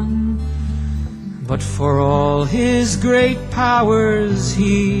on. But for all his great powers,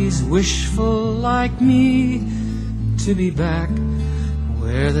 he's wishful like me to be back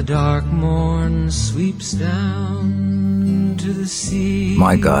where the dark morn sweeps down to the sea.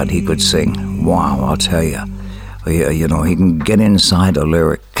 My God, he could sing. Wow, I'll tell you. You know, he can get inside a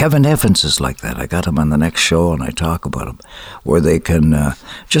lyric. Kevin Evans is like that. I got him on the next show, and I talk about him, where they can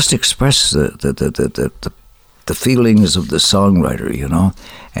just express the feelings of the songwriter, you know,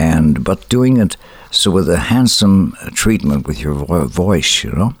 but doing it so with a handsome treatment with your voice,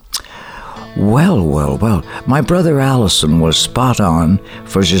 you know. Well. My brother Allison was spot on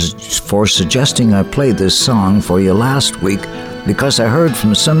for suggesting I play this song for you last week, because I heard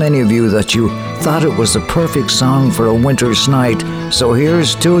from so many of you that you thought it was the perfect song for a winter's night. So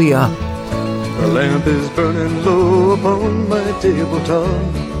here's to ya. The lamp is burning low upon my tabletop.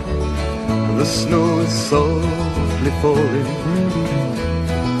 The snow is softly falling.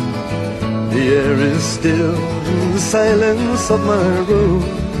 The air is still in the silence of my room.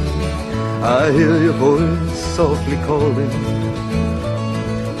 I hear your voice softly calling.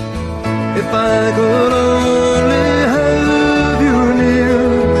 If I could only have you near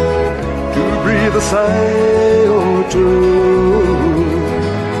to breathe a sigh or two,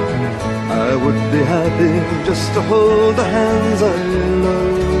 I would be happy just to hold the hands I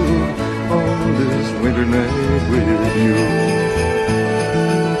love on this winter night with you.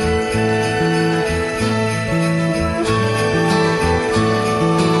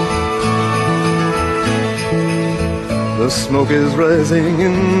 The smoke is rising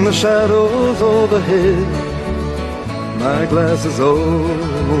in the shadows overhead. My glass is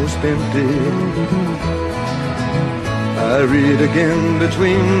almost empty. I read again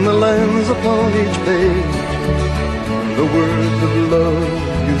between the lines upon each page the words of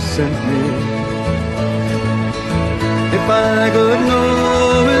love you sent me. If I could know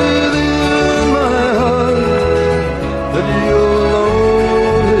within my heart that you're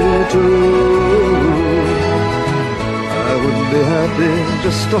only true, be happy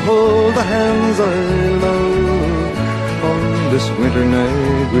just to hold the hands I love on this winter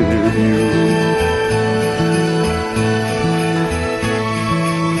night with you.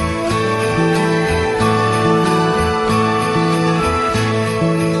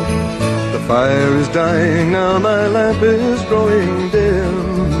 The fire is dying now, my lamp is growing dim.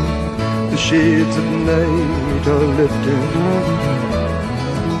 The shades of night are lifting.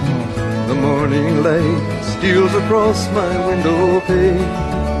 The morning light steals across my window pane,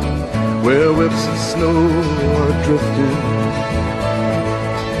 where webs of snow are drifting.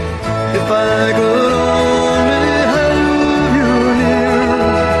 If I could only have you near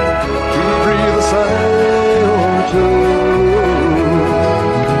to breathe a sigh or two,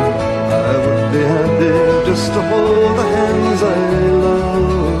 I would be happy just to hold the hands I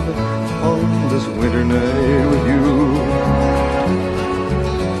love on this winter night with you,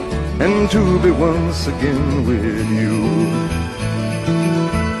 and to be once again with you.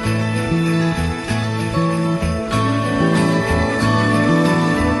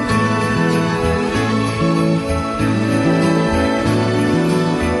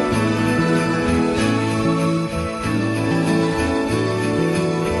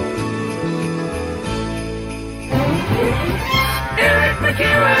 Eric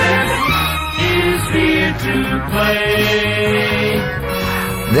MacEwen is here to play.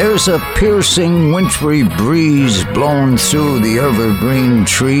 There's a piercing wintry breeze blowing through the evergreen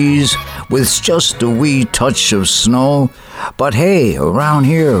trees with just a wee touch of snow. But hey, around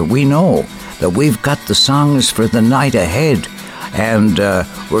here we know that we've got the songs for the night ahead. and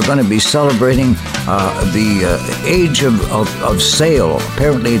we're going to be celebrating the age of sail.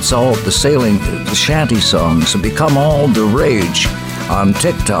 Apparently, it's all the sailing, the shanty songs have become all the rage on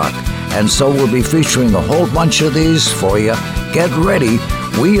TikTok, and so we'll be featuring a whole bunch of these for you. Get ready,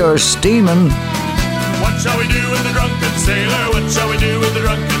 we are steaming. What shall we do with the drunken sailor? What shall we do with the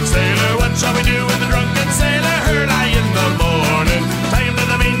drunken sailor? What shall we do with the drunken sailor? Heard I in the morning. Tie him to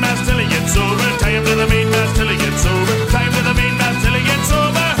the mainmast till he gets over. Tie him to the mainmast till he gets over. Tie him to the mainmast till he gets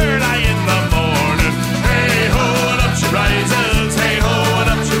over. Heard I in the morning. Hey ho, and up she rises. Hey ho, and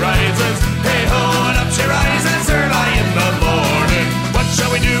up she rises. Hey ho, and up she rises. Heard I in the morning. What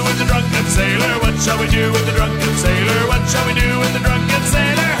shall we do with the drunken sailor? What shall we do with the drunken sailor? What shall we do with the drunken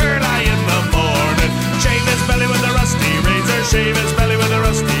sailor? Heard I in the morning. Shave his belly with a rusty razor. Shave his belly with a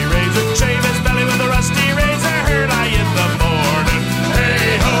rusty razor. Shave his belly with a rusty razor. Heard I in the morning.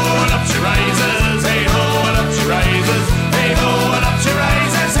 Hey ho, and up she rises. Hey ho, and up she rises. Hey ho, and up she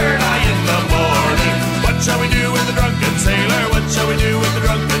rises. Heard I in the morning. What shall we do with the drunken sailor? What shall we do with the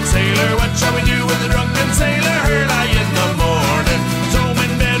drunken sailor? What shall we do with the drunken sailor? Heard I in the morning. Throw him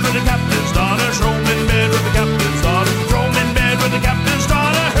in bed with the captain's daughter. Throw him in bed with the captain's daughter. Throw him in bed with the captain's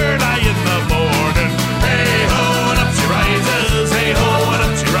daughter. Heard I in the morning. Hey ho, and up she rises. Hey ho, and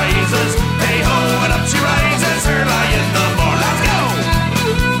up she rises. Hey ho, and up she rises. Heard I in the morning. Let's go!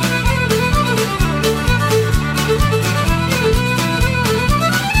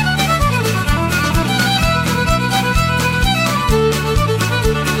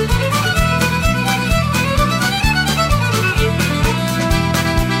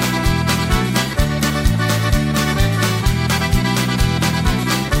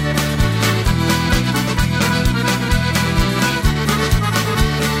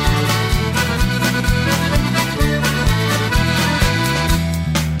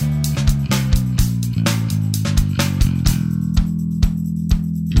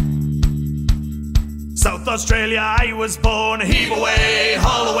 South Australia, I was born. Heave away,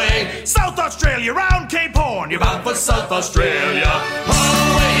 haul away. South Australia, round Cape Horn. You're bound for South Australia. Haul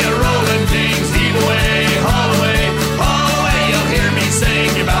away, you rolling kings. Heave away, haul away. Haul away, you'll hear me sing.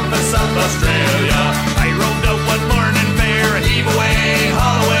 You're bound for South Australia. I rode out one morning fair. Heave away,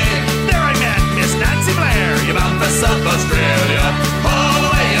 haul away. There I met Miss Nancy Blair. You're bound for South Australia. Haul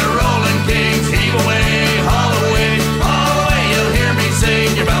away, you rolling kings. Heave away, haul away. Haul away, you'll hear me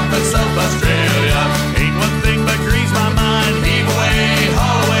sing. You're bound for South Australia. Heave away,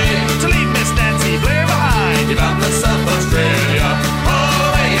 haul away, to leave Miss Nancy Blair behind. You're bound for South Australia. Haul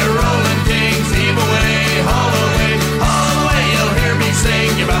away, you're rolling kings. Heave away, haul away, haul away, you'll hear me sing.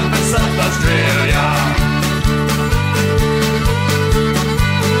 You're bound for South Australia.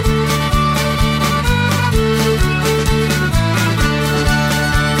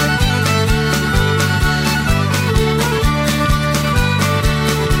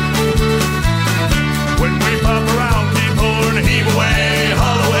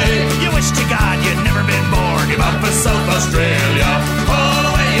 South Australia, haul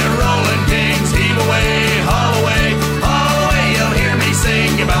away, you're rolling kings. Heave away, haul away, haul away, you'll hear me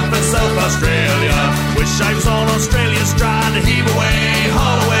sing about the South Australia. Wish I was on Australia's strand. Heave away,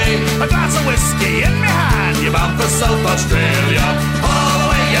 haul away, a glass of whiskey in my hand. You're bound for South Australia. Haul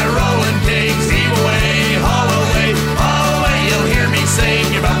away, you're rolling kings. Heave away, haul away, haul away, you'll hear me sing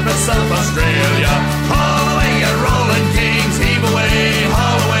about the South Australia. Haul away, you're rolling kings. Heave away,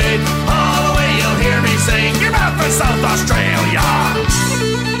 haul away, haul away, you'll hear me sing. You're bound for South Australia.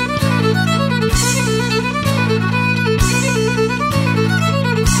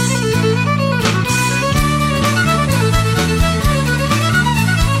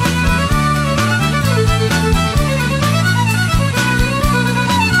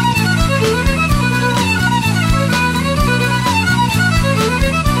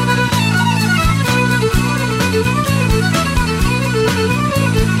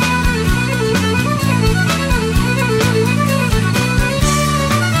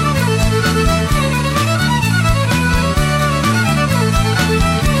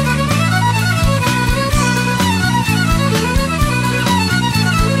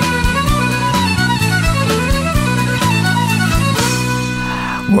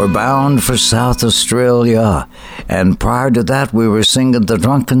 We're bound for South Australia. And prior to that, we were singing The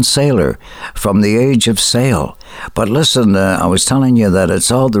Drunken Sailor from The Age of Sail. But listen, I was telling you that it's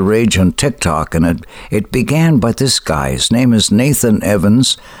all the rage on TikTok, and it began by this guy. His name is Nathan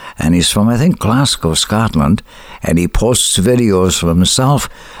Evans, and he's from, I think, Glasgow, Scotland, and he posts videos of himself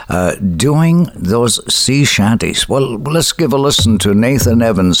doing those sea shanties. Well, let's give a listen to Nathan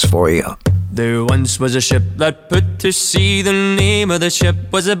Evans for you.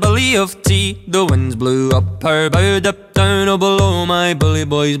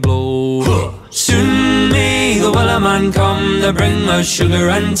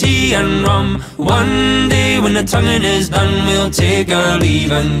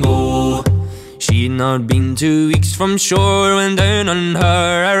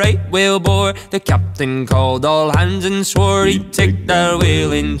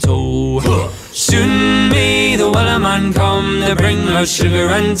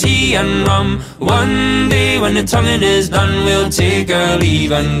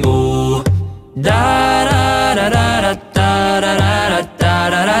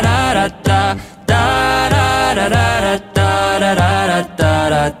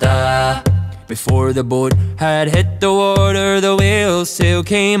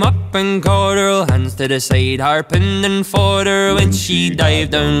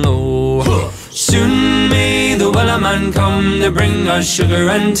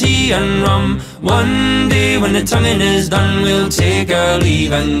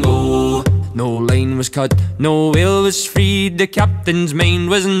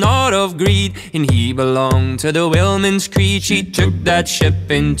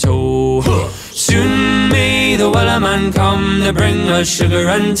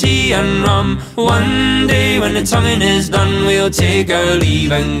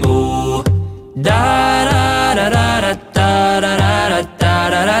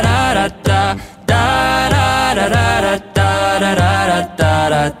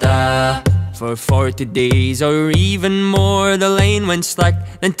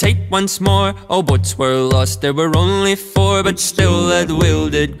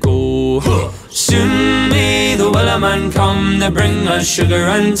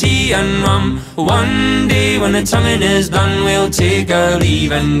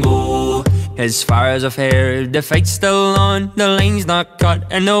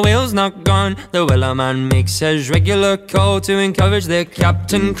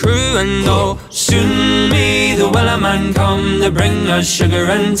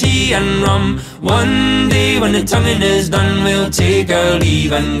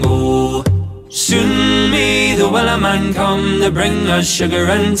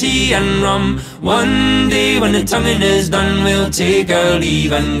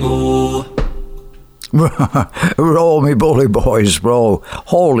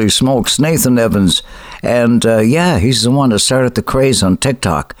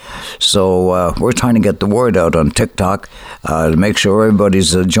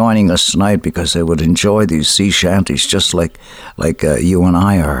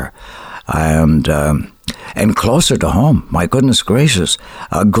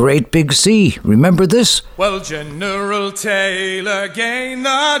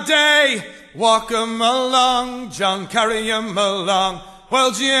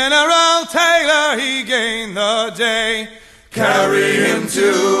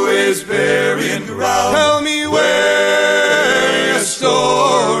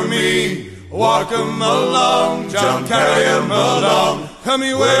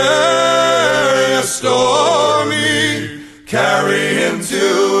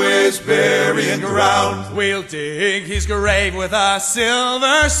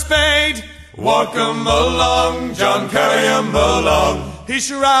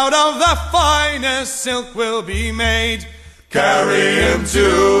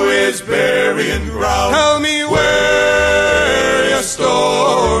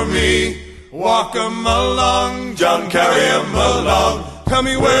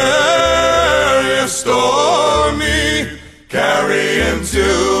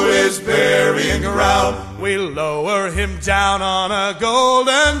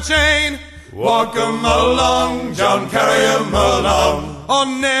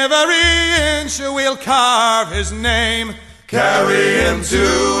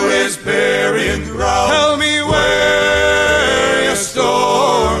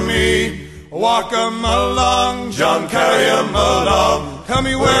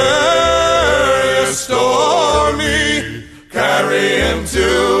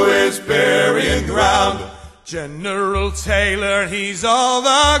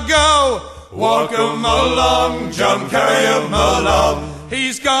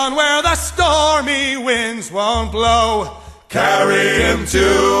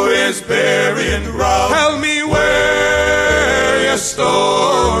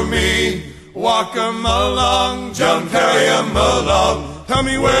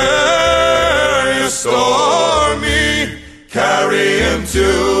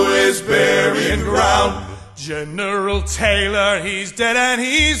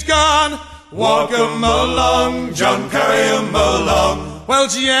 Walk 'em along, John, carry 'em along. Well,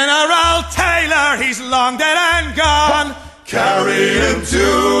 General Taylor, he's long dead and gone. Carry him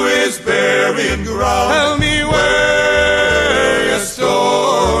to his burying ground. Tell me where you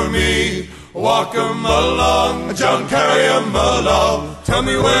store me. Walk 'em along, John, carry 'em along. Tell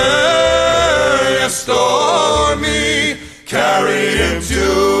me where you store me. Carry him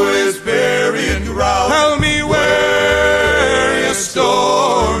to his burying ground. Tell me where you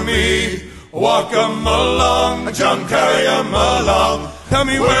store me. Walk 'em along, John, carry 'em along. Tell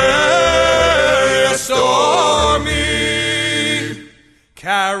me where you store me.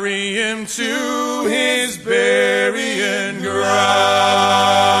 Carry him to his burying ground.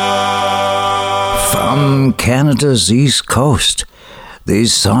 From Canada's East Coast,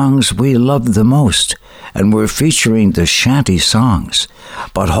 these songs we love the most, and we're featuring the shanty songs.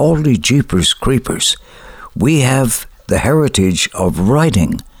 But holy jeepers creepers, we have the heritage of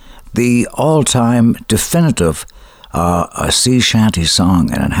writing the all-time definitive a sea shanty song.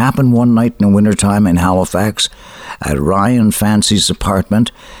 And it happened one night in the wintertime in Halifax at Ryan Fancy's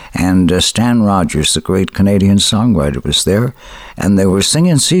apartment, and Stan Rogers, the great Canadian songwriter, was there, and they were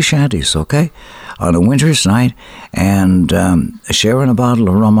singing sea shanties, okay, on a winter's night, and sharing a bottle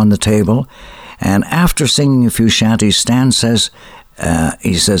of rum on the table. And after singing a few shanties, Stan says,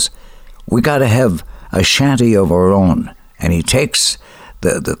 he says, we got to have a shanty of our own. And he takes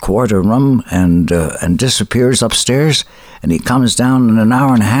the quart of rum and disappears upstairs, and he comes down in an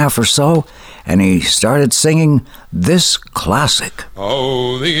hour and a half or so, and he started singing this classic.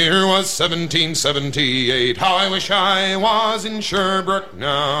 Oh, the year was 1778. How I wish I was in Sherbrooke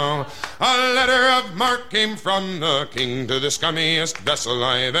now. A letter of marque came from the king to the scummiest vessel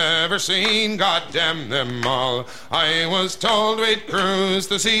I've ever seen. God damn them all. I was told we'd cruise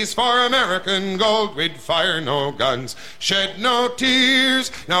the seas for American gold. We'd fire no guns, shed no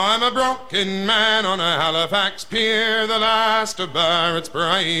tears. Now I'm a broken man on a Halifax pier, the last of Barrett's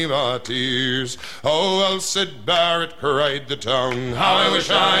privateers. Oh, well, Sid Barrett, cried the town, how I wish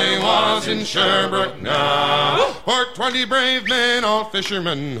I was in Sherbrooke now. For 20 brave men, all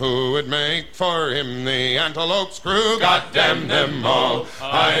fishermen, who would make for him the Antelope's crew. God damn them all.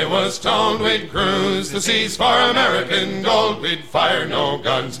 I was told we'd cruise the seas for American gold. We'd fire no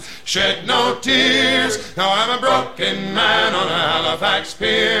guns, shed no tears. Now I'm a broken man on a Halifax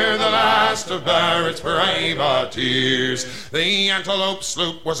pier, the last of Barrett's privateers. The Antelope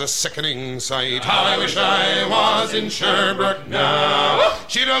sloop was a sickening sight. How I wish I was in Sherbrooke now.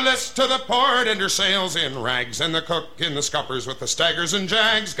 She'd a list to the port and her sails in rags, and the cook in the scuppers with the staggers and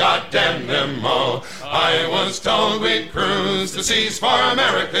jags. God damn them all. I was told we'd cruise the seas for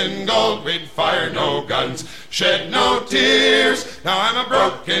American gold. We'd fire no guns, shed no tears. Now I'm a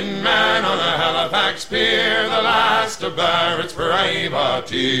broken man on a Halifax pier, the last of Barrett's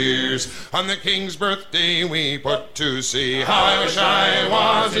privateers. On the King's birthday we put to sea. How I wish I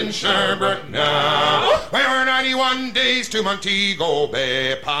was in Sherbrooke now. We were 91 days to Montego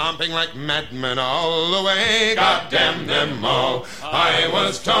Bay, pumping like madmen all the way. God damn them all. I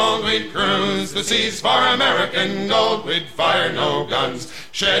was told we'd cruise the seas for American gold. We'd fire no guns,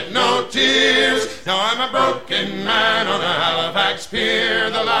 shed no tears. Now I'm a broken man on a Halifax pier,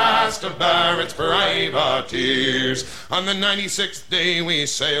 the last of Barrett's privateers. On the 96th day we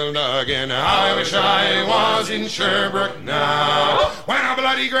sailed again. How I wish I was in Sherbrooke now. When a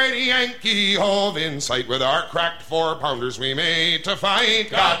bloody great Yankee hove in sight, with our cracked 4-pounders we made to fight.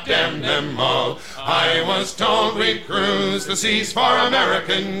 God damn them all. I was told we'd cruise the seas for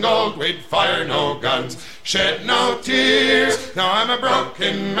American gold. We'd fire no guns, shed no tears. Now I'm a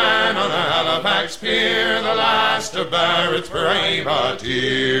broken man on a Halifax pier, the last of Barrett's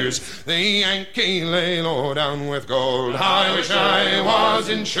privateers. The Yankee lay low down with gold. How I wish I was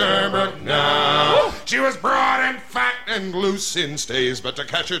in Sherbrooke now. She was broad and fat and loose in stays, but to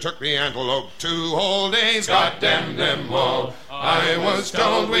catch her took the Antelope 2 whole days. God damn them all. I was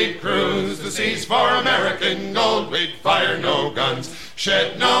told we'd cruise the seas for American gold. We'd fire no guns,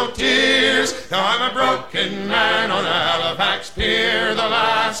 shed no tears. Now I'm a broken man on a Halifax pier, the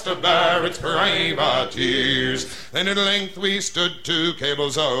last of Barrett's privateers. Then at length we stood 2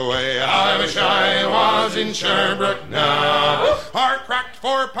 cables away. I wish I was in Sherbrooke now. Our cracked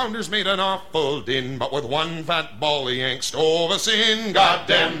 4-pounders made an awful din, but with one fat ball the Yanks stove us in. God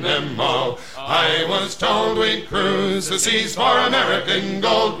damn them all. I was told we'd cruise the seas for American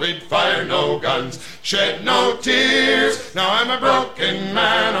gold. We'd fire no guns, shed no tears. Now I'm a broken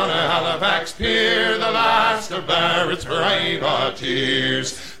man on a Halifax pier, the last of Barrett's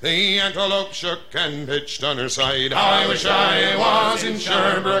privateers. The Antelope shook and pitched on her side. How I wish I was in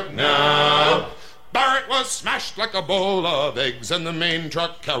Sherbrooke now. Barrett was smashed like a bowl of eggs, and the main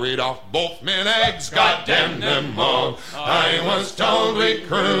truck carried off both men eggs. God damn them all. I was told we'd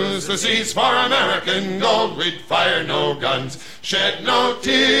cruise the seas for American gold. We'd fire no guns, shed no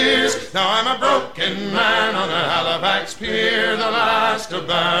tears. Now I'm a broken man on a Halifax pier, the last of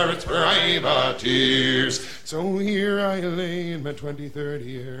Barrett's privateers. So here I lay in my 23rd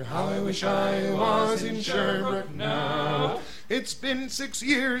year. How I wish I was in Sherbrooke now. It's been 6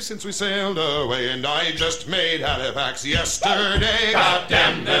 years since we sailed away, and I just made Halifax yesterday. God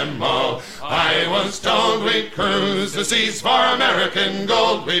damn them all. I was told we'd cruise the seas for American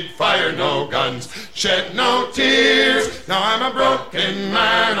gold. We'd fire no guns, shed no tears. Now I'm a broken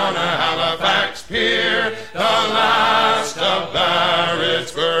man on a Halifax pier, the last of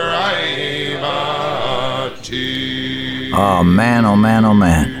Barrett's privateers. Oh man, oh man, oh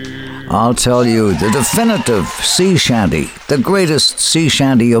man. I'll tell you, the definitive sea shanty, the greatest sea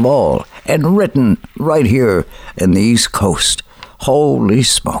shanty of all, and written right here in the East Coast. Holy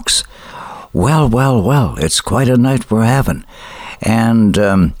smokes. Well, well, well, it's quite a night we're having. And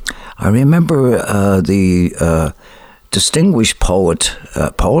I remember the distinguished poet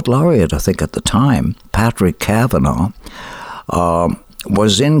laureate, I think at the time, Patrick Kavanagh,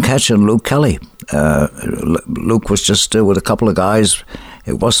 was in catching Luke Kelly. Luke was just with a couple of guys.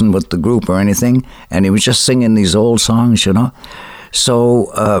 It wasn't with the group or anything, and he was just singing these old songs, you know.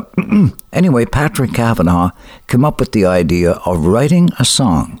 So anyway, Patrick Kavanagh came up with the idea of writing a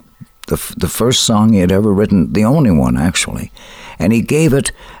song, the first song he had ever written, the only one actually, and he gave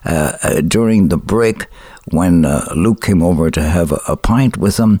it during the break when Luke came over to have a pint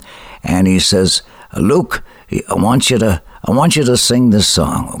with him, and he says, "Luke, I want you to sing this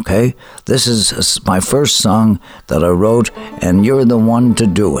song, okay? This is my first song that I wrote, and you're the one to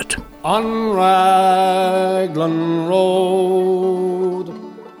do it." On Raglan Road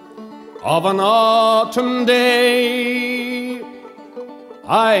of an autumn day,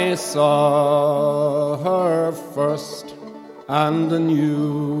 I saw her first and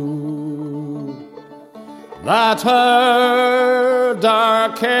knew that her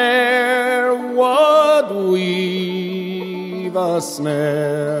dark hair would weave a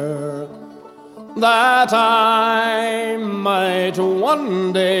snare that I might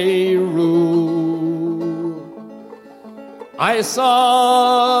one day rue. I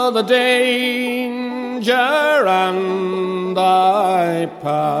saw the danger and I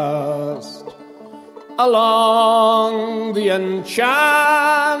passed along the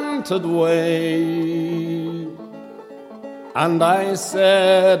enchanted way, and I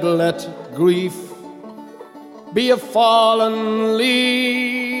said, let grief be a fallen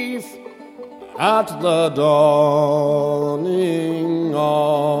leaf at the dawning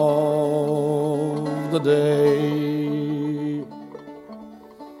of the day.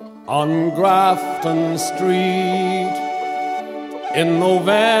 On Grafton Street in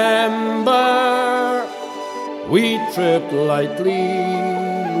November, we tripped lightly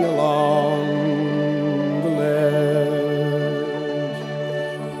along the ledge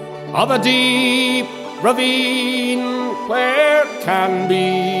of a deep ravine where can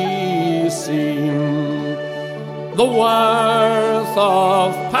be seen the worth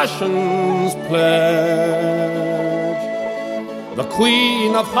of passion's pledge. The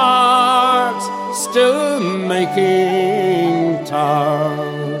Queen of Hearts still making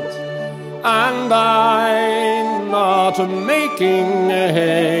tarts, and I not making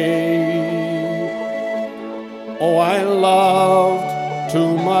hay. Oh, I loved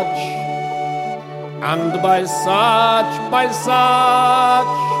too much, and by such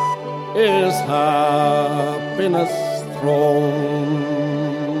is happiness thrown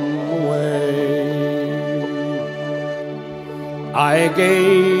away. I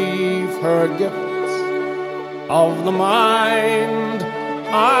gave her gifts of the mind,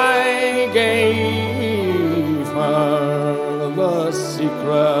 I gave her the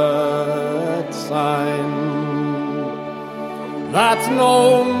secret sign that's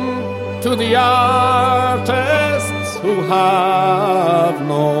known to the artists who have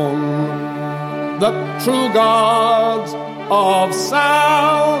known the true gods of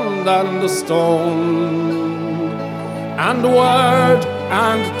sound and the stone, and word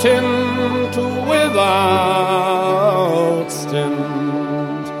and tint without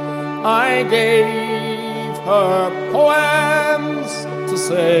stint. I gave her poems to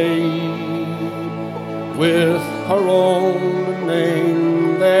say, with her own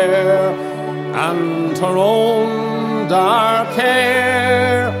name there, and her own dark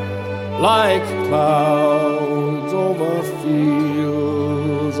hair, like clouds over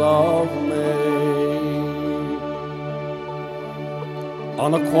fields of May. On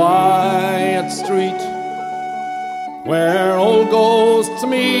on a quiet street where old ghosts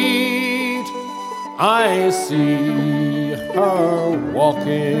meet. I see her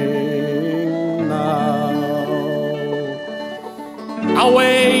walking now,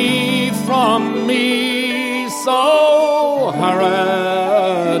 away from me so hurriedly.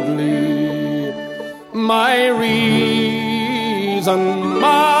 My reason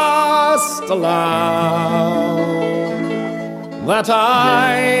must allow that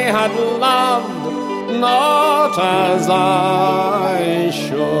I had loved not as I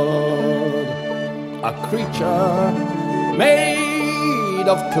should, a creature made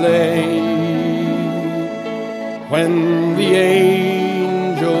of clay. When the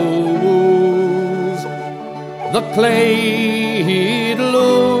angel woos, the clay he'd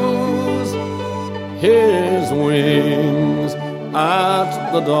lose his wings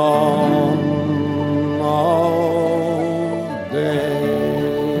at the dawn of day.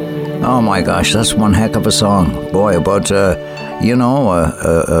 Oh my gosh, that's one heck of a song, boy. But a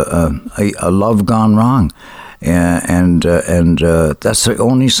love gone wrong, and that's the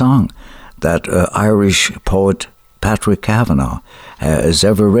only song that Irish poet Patrick Kavanagh has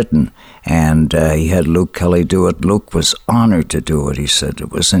ever written. And he had Luke Kelly do it. Luke was honored to do it. He said it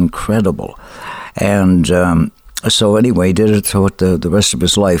was incredible, and so anyway, he did it throughout the rest of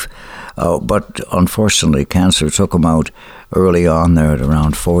his life. But unfortunately, cancer took him out early on there at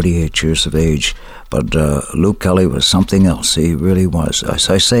around 48 years of age. But Luke Kelly was something else. He really was. As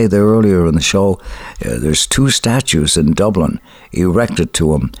I say there earlier in the show, there's 2 statues in Dublin erected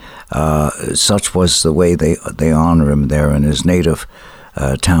to him. Such was the way they honor him there in his native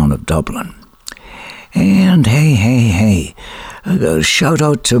town of Dublin. And hey, shout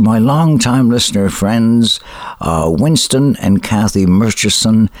out to my long-time listener friends, Winston and Kathy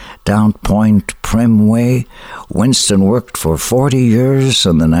Murchison down Point Prim Way. Winston worked for 40 years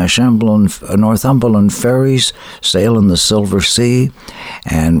on the Northumberland ferries, sailing the Silver Sea,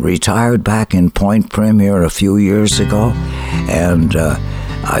 and retired back in Point Prim here a few years ago. And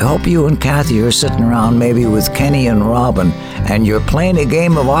I hope you and Kathy are sitting around maybe with Kenny and Robin, and you're playing a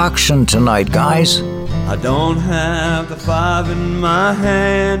game of auction tonight, guys. I don't have the 5 in my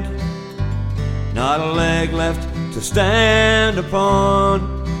hand, not a leg left to stand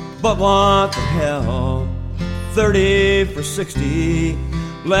upon. But what the hell, 30 for 60,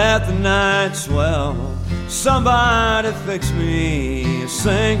 let the night swell. Somebody fix me a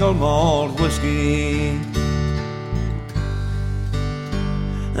single malt whiskey.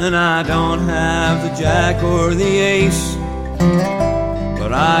 And I don't have the jack or the ace,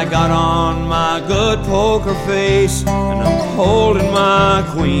 but I got on my good poker face, and I'm holding my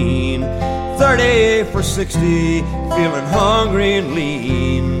queen. 30 for 60, feeling hungry and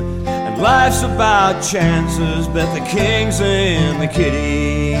lean. And life's about chances, bet the king's in the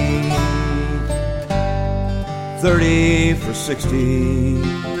kitty. 30 for 60.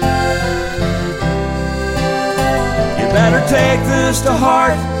 You better take this to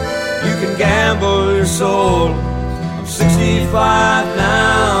heart, you can gamble your soul. 65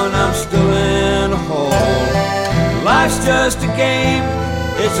 now and I'm still in a hole. Life's just a game,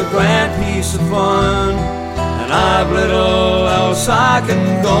 it's a grand piece of fun, and I've little else I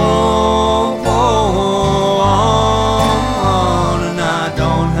can go on. And I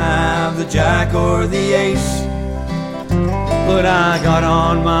don't have the jack or the ace, but I got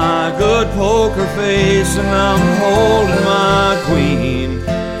on my good poker face, and I'm holding my queen.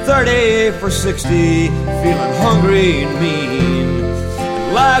 30 for 60, feeling hungry and mean.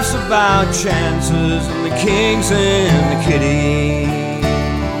 And life's about chances, and the king's in the kitty.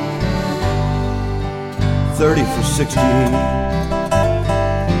 30 for 60.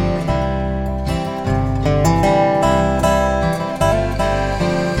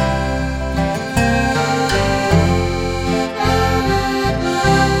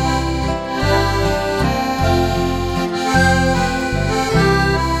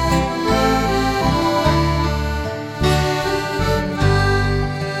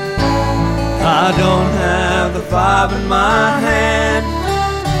 I don't have the 5 in my hand,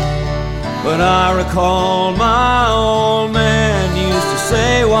 but I recall my old man used to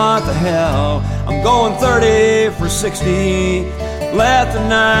say, what the hell, I'm going 30 for 60, let the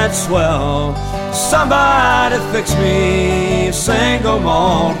night swell. Somebody fix me a single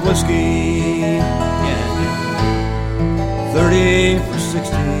malt whiskey. Yeah. 30 for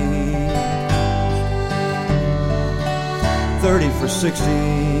 60. 30 for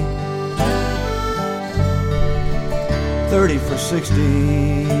 60. 30 for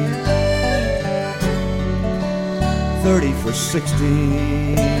 60. 30 for 60.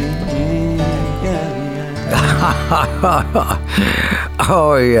 Yeah.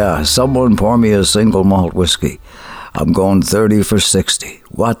 Oh, yeah. Someone pour me a single malt whiskey. I'm going 30 for 60.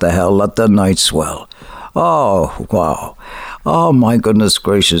 What the hell? Let the night swell. Oh, wow. Oh, my goodness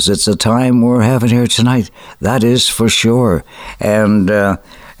gracious. It's a time we're having here tonight. That is for sure. And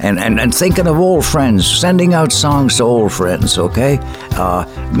thinking of old friends, sending out songs to old friends, okay?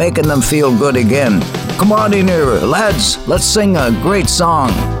 Making them feel good again. Come on in here, lads. Let's sing a great song.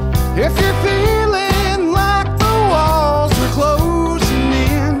 If you're feeling like the walls are closing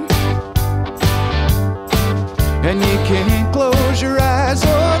in and you can't close your eyes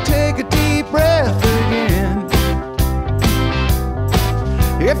or take a deep breath again,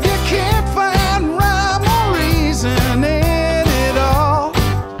 if you can't find rhyme or reason in it all,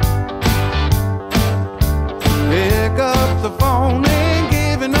 pick up the phone and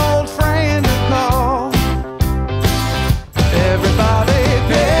give an old friend a call. Everybody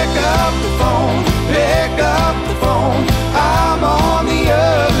pick up the phone, pick up the phone. I'm on the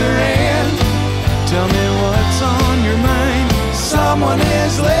other end. Tell me what's on your mind. Someone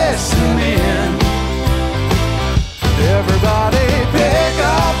is listening. Everybody pick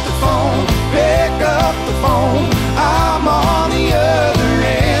up the phone, pick up the phone. I'm on the other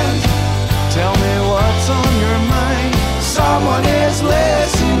end. Tell me what's on your mind. Someone is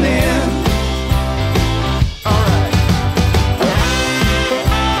listening. All right.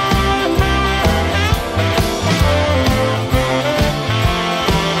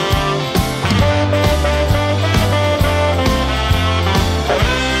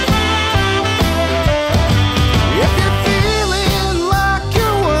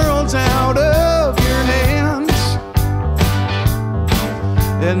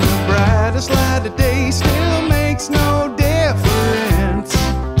 And the brightest light of day still makes no difference.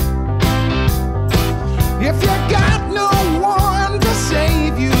 If you got no one to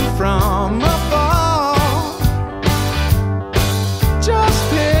save you from a fall, just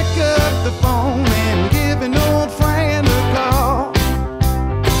pick up the phone and give an old friend a call.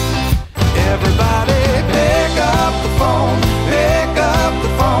 Everybody pick up the phone, pick up the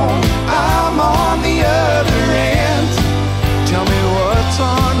phone. I'm on the other end. Tell me what's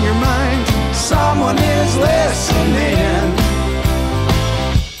on your mind. Someone is listening.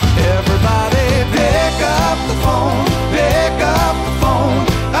 Everybody pick up the phone, pick up the phone.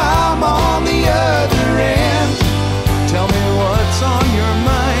 I'm on the other end. Tell me what's on your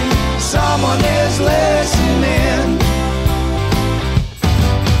mind. Someone is listening.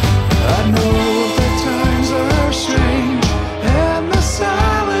 I know that times are strange and the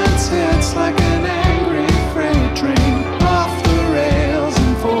silence hits like an angry freight train.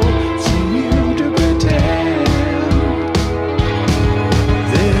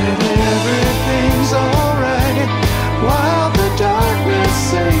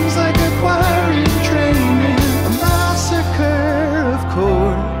 Sings like a choir in training, a massacre of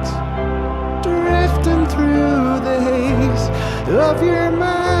chords drifting through the haze of your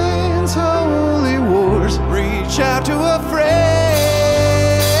mind's holy wars. Reach out to a friend.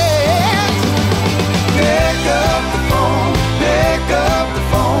 Pick up the phone, pick up the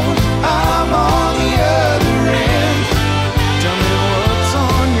phone. I'm on the other end. Tell me what's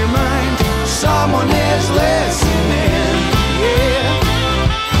on your mind. Someone is listening. Yeah.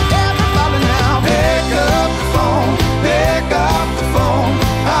 Pick up the phone, pick up the phone.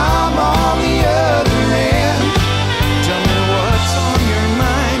 I'm on the other end. Tell me what's on your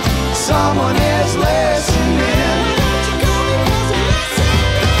mind. Someone is listening.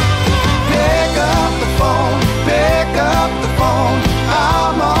 Pick up the phone, pick up the phone.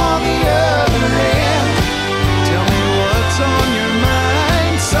 I'm on the other end. Tell me what's on your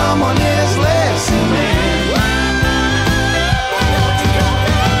mind. Someone is listening.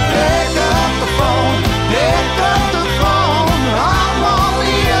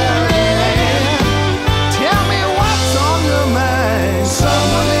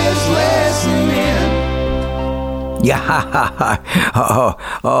 Yeah,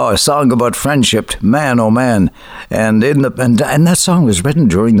 a song about friendship, man, oh man, and that song was written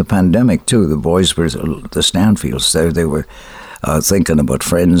during the pandemic too. The boys were the Stanfields. They were thinking about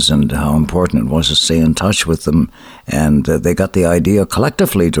friends and how important it was to stay in touch with them, and they got the idea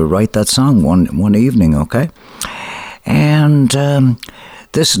collectively to write that song one evening. Okay, and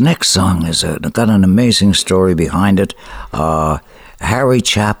this next song has got an amazing story behind it. Harry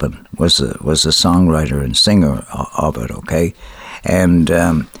Chapin was a songwriter and singer of it, okay? And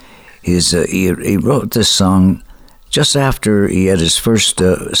he wrote this song just after he had his first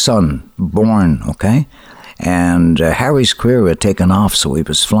son born, okay? And Harry's career had taken off, so he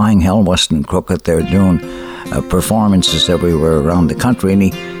was flying hell west and crooked there doing performances everywhere around the country, and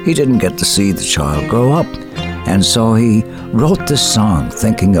he didn't get to see the child grow up. And so he wrote this song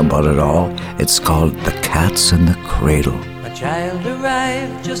thinking about it all. It's called The Cats in the Cradle. A child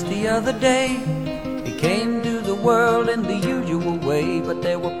arrived just the other day. He came to the world in the usual way, but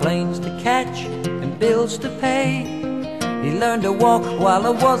there were planes to catch and bills to pay. He learned to walk while I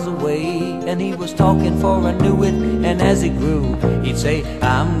was away, and he was talking for I knew it. And as he grew, he'd say,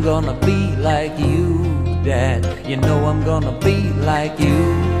 I'm gonna be like you, Dad. You know I'm gonna be like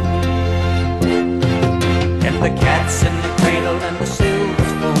you. And the cat's in the cradle and the silver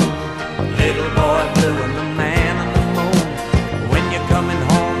spoon, little boy blue and the man on the moon. When you're coming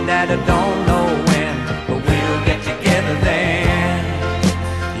home, Dad, I don't know when, but we'll get together then.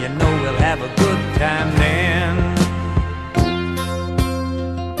 You know we'll have a good time then.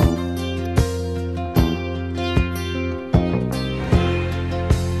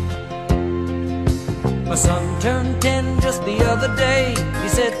 My son turned 10 just the other day. He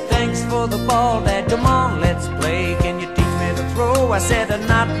said, thanks for the ball, Dad, come on, let's play. Can you teach me to throw? I said,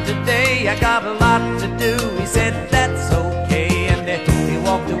 not today, I got a lot to do. He said, that's okay, and he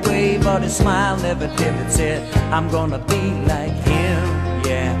walked away, but his smile never dimmed. It said, I'm gonna be like him,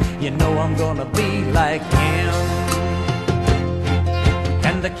 yeah, you know I'm gonna be like him.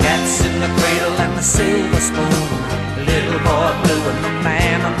 And the cat's in the cradle and the silver spoon, little boy blue and the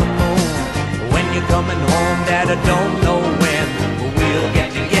man on the moon. When you're coming home, Dad, I don't know when, but we'll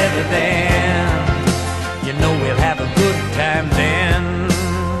get together then. You know we'll have a good time then.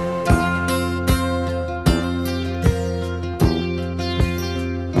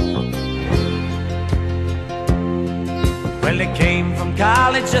 Well, he came from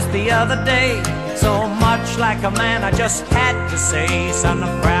college just the other day. So much like a man, I just had to say, son,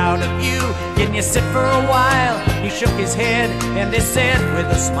 I'm proud of you. Can you sit for a while? He shook his head and he said with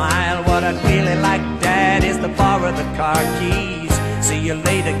a smile, what I'd really like, Dad, is to borrow the car keys. See you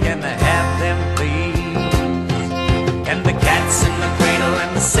later, can I have them, please? And the cat's in the cradle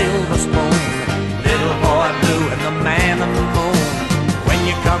and the silver spoon, little boy blue and the man on the moon. When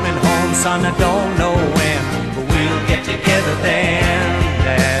you're coming home, son, I don't know when, but we'll get together then,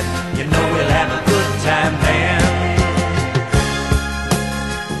 Dad. You know we'll have a good time then.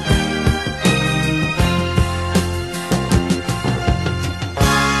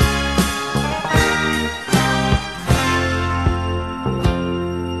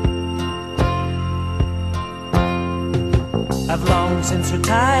 I've long since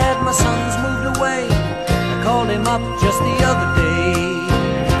retired, my son's moved away. I called him up just the other day.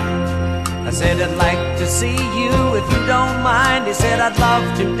 I said, I'd like to see you if you don't mind. He said, I'd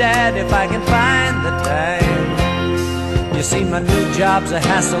love to, Dad, if I can find the time. You see, my new job's a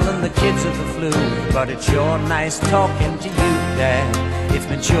hassle and the kids are the flu, but it's sure nice talking to you, Dad. It's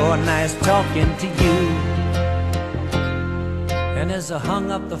been sure nice talking to you. And as I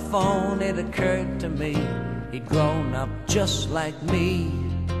hung up the phone, it occurred to me, he'd grown up just like me.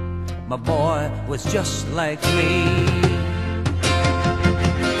 My boy was just like me.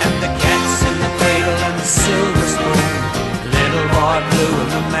 And the cat's in the cradle and the silver spoon, little boy blue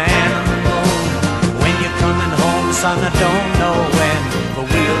and the man on the moon. When you're coming home, son, I don't know when, but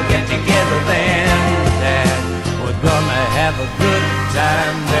we'll get together then, Dad. We're gonna have a good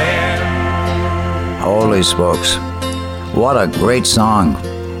time there. Holy smokes. What a great song.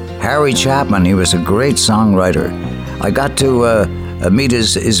 Harry Chapman, he was a great songwriter. I got to meet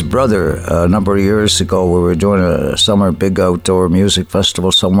his brother a number of years ago. We were doing a summer big outdoor music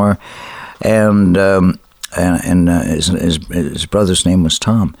festival somewhere, and his brother's name was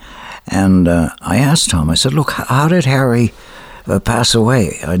Tom. And I asked Tom, I said, look, how did Harry pass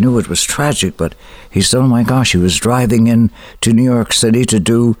away? I knew it was tragic, but he said, oh my gosh, he was driving in to New York City to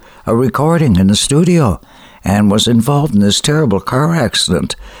do a recording in the studio and was involved in this terrible car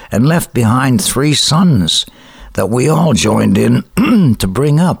accident and left behind 3 sons that we all joined in to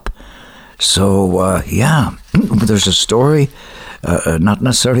bring up. So, yeah, there's a story, not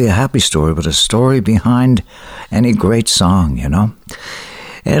necessarily a happy story, but a story behind any great song, you know.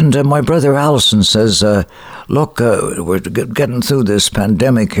 And my brother Allison says, look, we're getting through this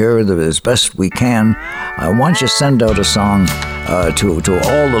pandemic here as best we can. I want you to send out a song to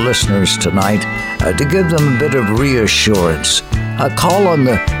all the listeners tonight to give them a bit of reassurance. Call on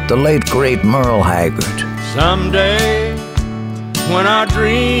the late, great Merle Haggard. Someday, when our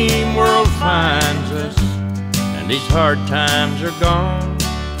dream world finds us and these hard times are gone,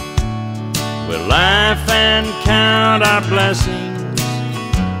 we'll laugh and count our blessings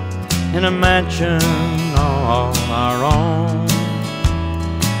in a mansion all our own.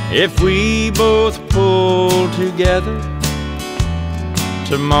 If we both pull together,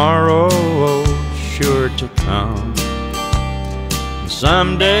 tomorrow's sure to come.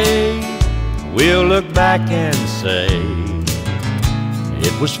 Someday we'll look back and say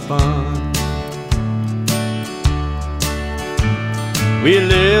it was fun. We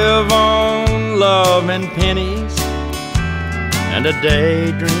live on love and pennies and a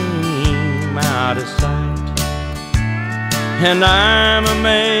daydream out of sight. And I'm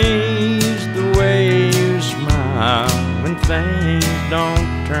amazed the way you smile when things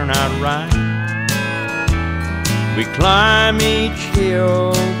don't turn out right. We climb each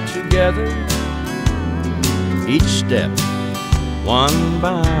hill together, each step one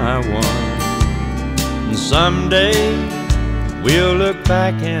by one. And someday we'll look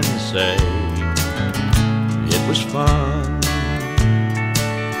back and say it was fun.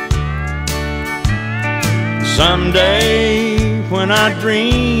 Someday when our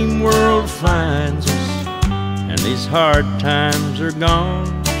dream world finds us and these hard times are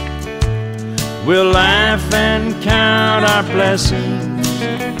gone, we'll laugh and count our blessings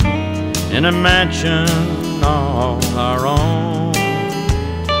in a mansion all our own.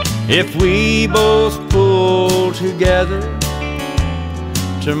 If we both pull together,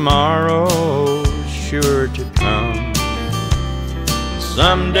 tomorrow's sure to come.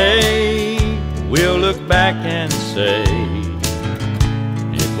 Someday we'll look back and say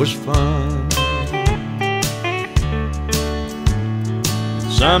it was fun.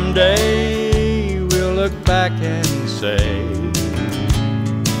 Someday we'll look back and say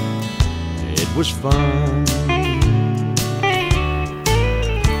it was fun.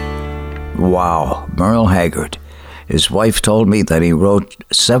 Wow, Merle Haggard. His wife told me that he wrote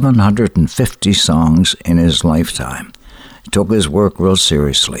 750 songs in his lifetime. He took his work real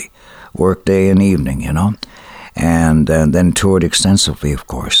seriously. Worked day and evening, you know, and then toured extensively, of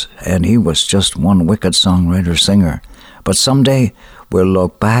course. And he was just one wicked songwriter-singer. But someday we'll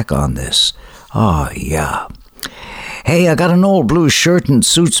look back on this. Oh, yeah. Hey, I got an old blue shirt and it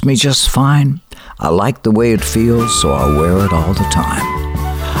suits me just fine. I like the way it feels, so I'll wear it all the time.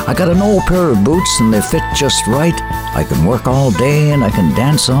 I got an old pair of boots and they fit just right. I can work all day and I can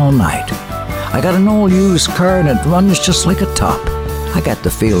dance all night. I got an old used car and it runs just like a top. I got the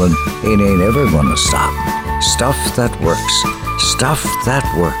feeling it ain't ever gonna stop. Stuff that works, stuff that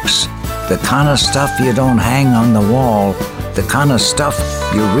works. The kind of stuff you don't hang on the wall. The kind of stuff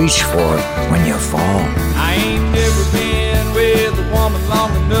you reach for when you fall. I ain't never been with a woman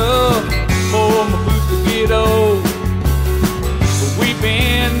long enough for my boots to get old. But we've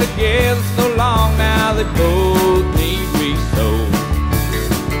been together so long now that both need resold.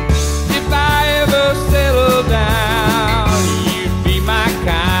 If I ever settle down, my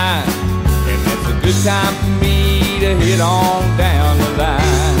kind, and it's a good time for me to hit on down the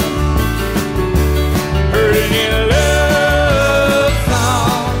line. Heard it in a love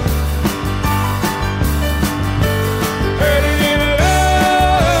song, heard it in a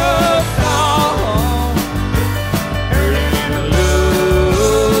love song, heard it in a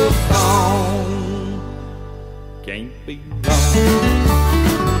love song. Can't be wrong.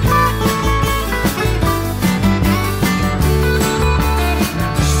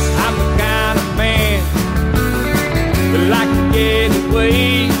 Like to get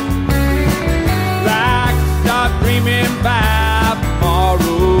away, like to start dreaming about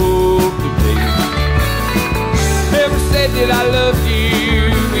tomorrow today. Never said that I loved you,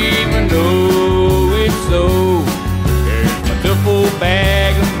 even though it's so. Here's my duffel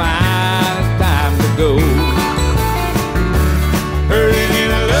bag of mine, it's time to go. Heard it in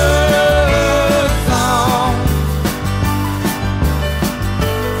a love song,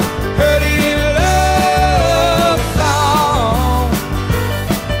 heard it in a love song,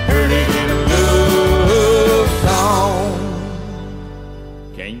 heard it in a love song.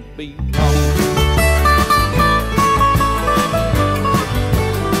 Can't be wrong.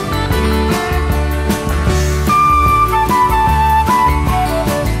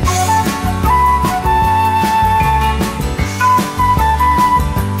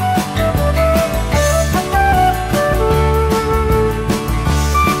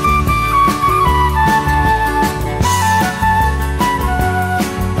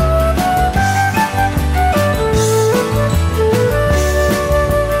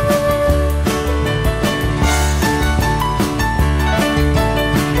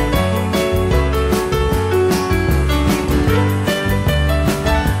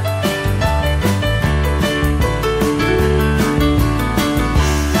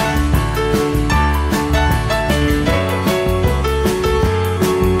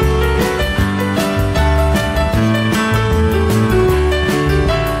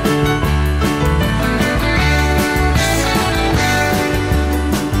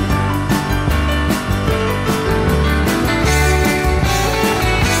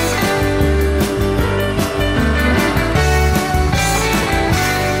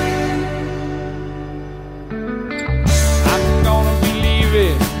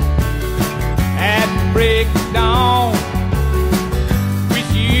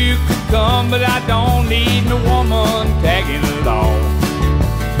 but I don't need no woman tagging along.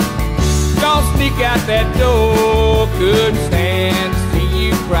 Don't sneak out that door, couldn't stand to see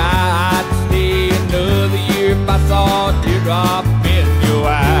you cry. I'd stay another year if I saw a teardrop in your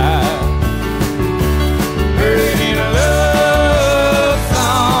eye. Heard it in a love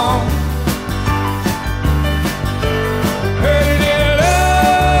song. Heard it in a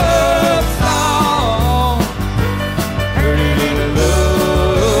love song. Heard it in a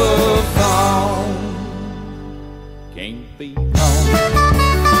love song. Can't be wrong.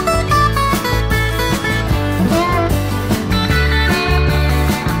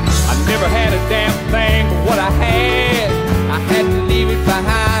 I never had a damn thing but what I had to leave it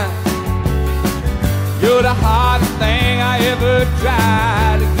behind. You're the hardest thing I ever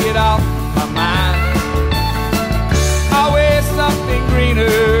tried to get off my mind. Always something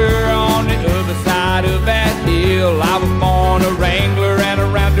greener on the other side of that hill. I was born a wrangler and a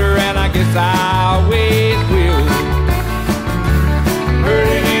rounder, and I guess I always will. Heard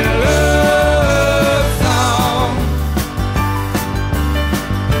it in a love song.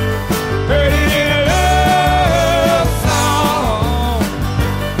 Heard it in a love song.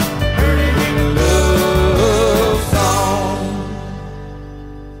 Heard it in a love song.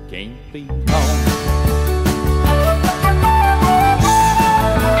 Can't be wrong.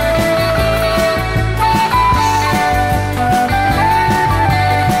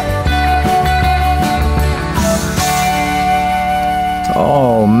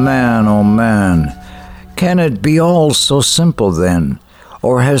 Oh man, can it be all so simple then?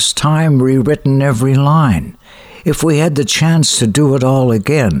 Or has time rewritten every line? If we had the chance to do it all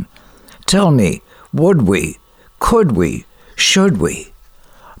again, tell me, would we? Could we? Should we?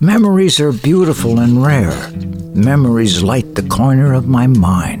 Memories are beautiful and rare. Memories light the corner of my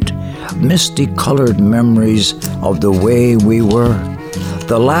mind. Misty-colored memories of the way we were.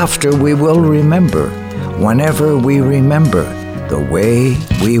 The laughter we will remember whenever we remember the way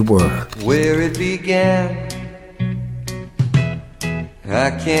we were. Where it began,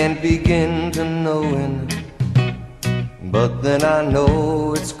 I can't begin to knowing, but then I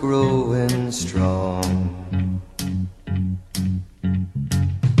know it's growing strong.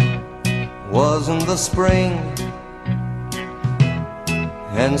 Wasn't the spring,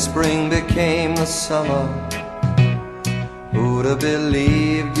 and spring became the summer. Who'd have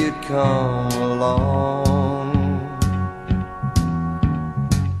believed you'd come along?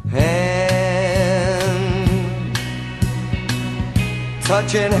 Hand,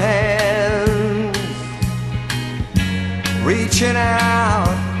 touching hands, reaching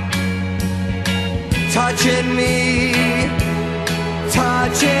out, touching me,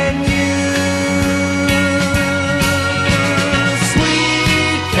 touching you.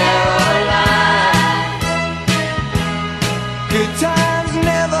 Sweet Caroline, good times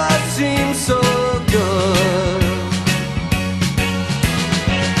never seem so good.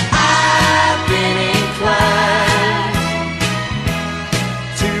 I've been inclined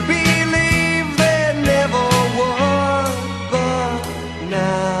to believe there never was, but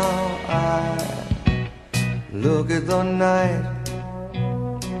now I look at the night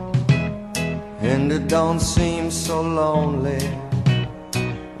and it don't seem so lonely.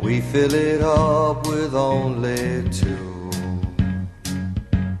 We fill it up with only two.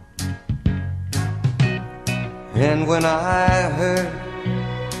 And when I hurt,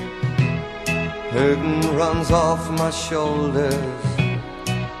 hurting runs off my shoulders.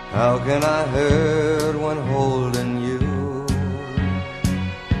 How can I hurt when holding you?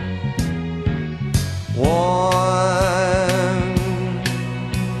 Warm,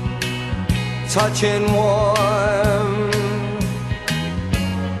 touching warm,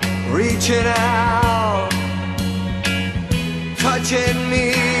 reaching out, touching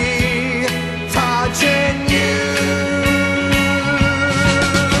me, touching you.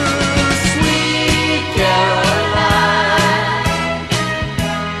 Sweet Caroline,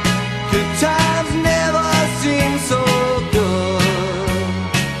 good times never seem so good.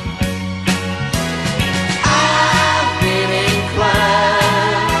 I've been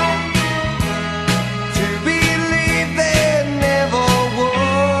inclined to believe there never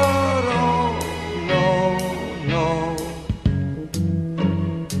would. Oh, no, no.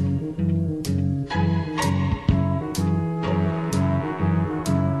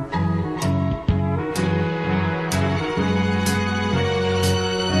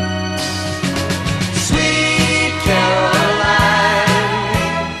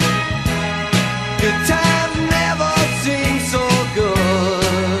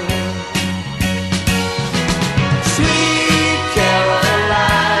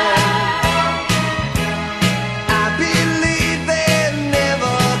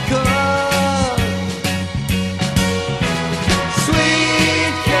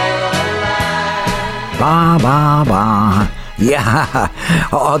 ba ba ba. Yeah,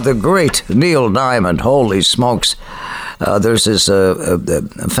 oh, the great Neil Diamond. Holy smokes. There's this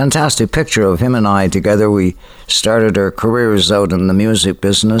fantastic picture of him and I together. We started our careers out in the music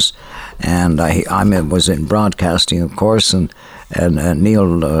business, and I was in broadcasting, of course, and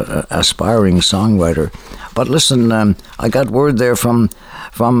Neil, aspiring songwriter. But listen, I got word there from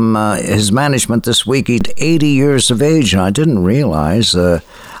his management this week. He's 80 years of age, and I didn't realize.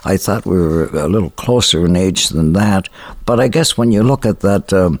 I thought we were a little closer in age than that. But I guess when you look at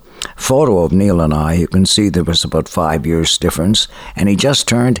that photo of Neil and I, you can see there was about 5 years difference. And he just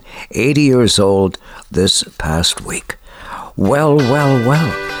turned 80 years old this past week. Well, well,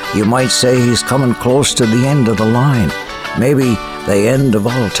 well. You might say he's coming close to the end of the line. Maybe the end of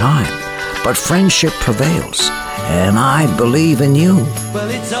all time. But friendship prevails. And I believe in you. Well,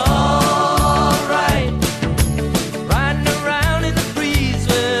 it's all right. Riding around in the breeze.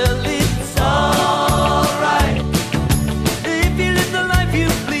 Well, it's all right. If you live the life you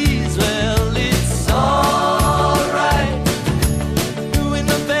please. Well, it's all right. Doing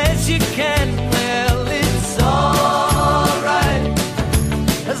the best you can. Well, it's all right.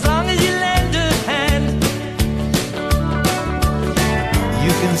 As long as you lend a hand.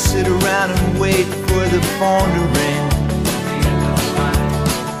 You can sit around and wait for the phone to ring,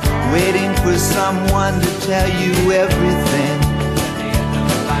 waiting for someone to tell you everything.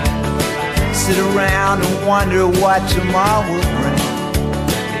 Sit around and wonder what tomorrow will bring.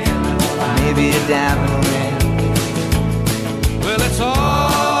 Maybe a diamond ring. Well, it's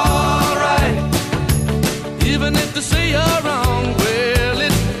all right. Even if they say you're wrong. Well,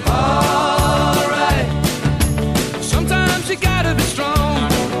 it's all right. Sometimes you gotta be strong.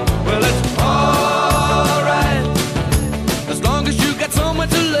 Well, it's all right. As long as you got somewhere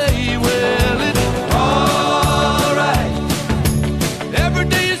to lay. Well, it's all right. Every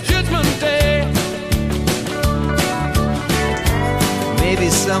day is Judgment Day. Maybe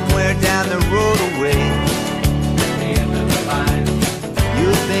somewhere down the road away,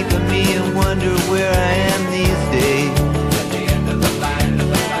 you'll think of me and wonder where I am these days.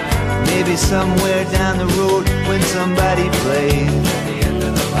 Maybe somewhere down the road when somebody plays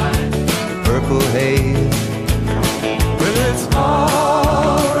Purple Haze. Well, it's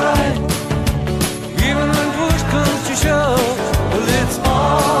all right. Even when push comes to shove. Well, it's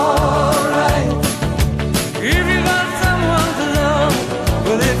all right. If you got someone to love.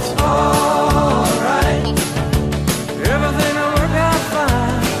 Well, it's all right. Everything will work out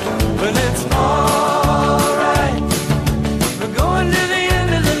fine. Well, it's all right. We're going to the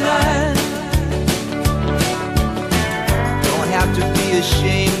end of the line. Don't have to be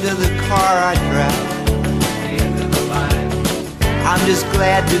ashamed of the car I drive. I'm just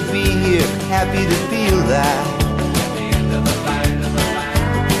glad to be here, happy to be alive.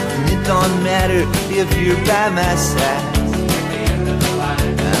 And it don't matter if you're by my side.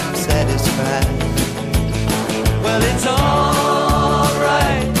 I'm satisfied. Well, it's all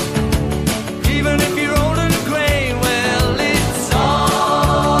right. Even if you're old and gray. Well, it's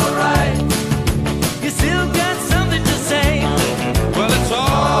all right. You still got something to say. Well, it's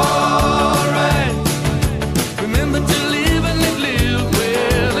all right. Remember to live and live, live.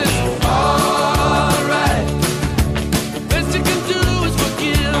 Well, it's all right. The best you can do is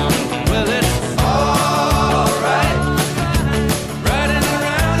forgive. Well, it's all right. Riding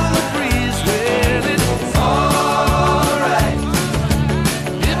around in the breeze. Well, it's all right.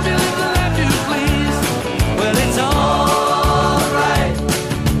 If you live the life you please. Well, it's all right.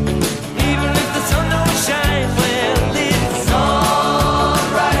 Even if the sun don't shine. Well, it's all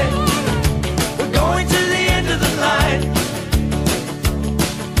right. We're going to the end of the line.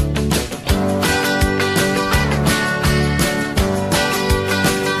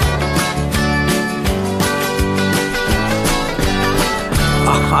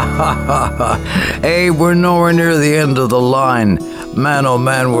 Hey, we're nowhere near the end of the line. Man, oh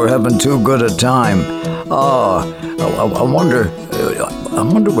man, we're having too good a time. Oh, I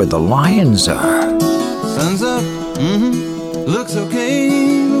wonder where the lions are. Sun's up, looks okay.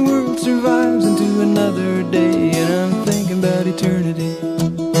 The world survives into another day, and I'm thinking about eternity.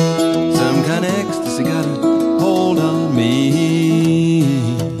 Some kind of ecstasy got a hold on me.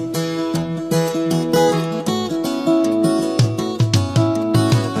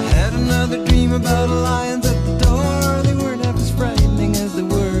 I had another dream about lions at the door. They weren't half as frightening as they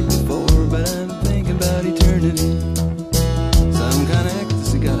were before, but I'm thinking about eternity. Some kind of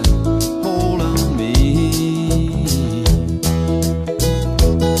ecstasy got a hold on me.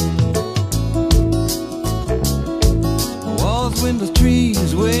 Walls, windows,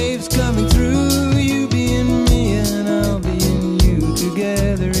 trees, waves coming through. You being me and I'll be in you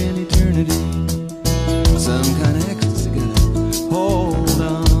together in eternity.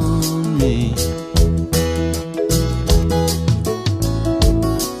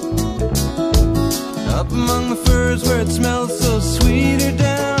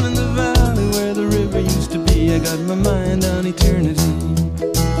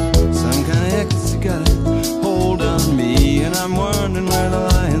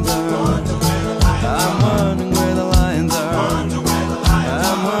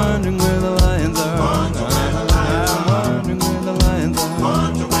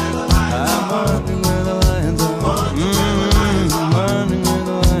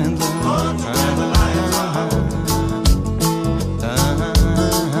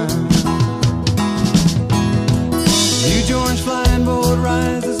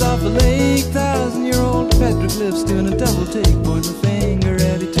 petroglyphs doing a double take, pointing my finger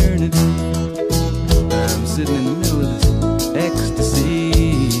at eternity. I'm sitting in the middle of this ecstasy.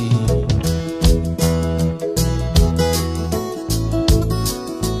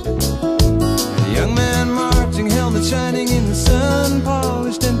 A young man marching, helmet shining in the sun,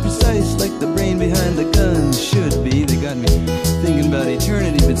 polished and precise like the brain behind the gun should be. They got me thinking about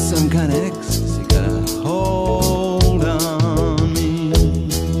eternity, but some kind of ecstasy got a hold on me.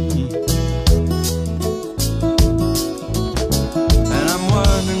 And I'm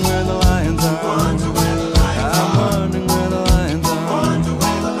wondering where the lions are. I'm wondering where the lions are. I'm wondering where the lions are.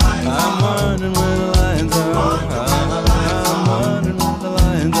 I'm wondering where the lions are. I'm wondering where the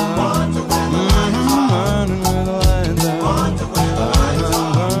lions are. I'm wondering where the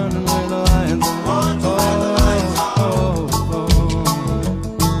lions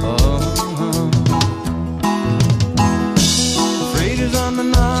are. Freighters on the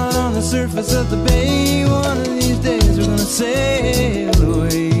knot on the surface of the bay. One of these days we're gonna sail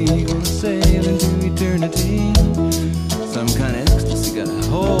away, gonna sail into eternity. Some kind of ecstasy got a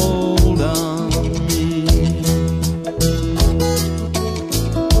hold on me.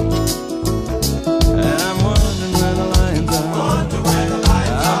 And I'm wondering where the lions are. I'm wondering where the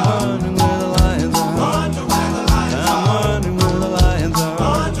lions are. I'm wondering where the lions are. I'm wondering where the lions are.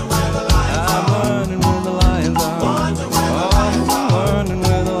 I'm wondering where the lions are.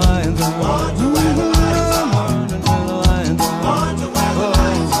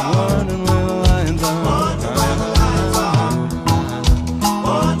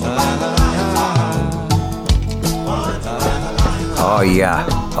 Oh yeah,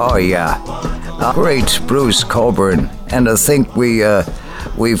 oh yeah. Great Bruce Coburn. And I think we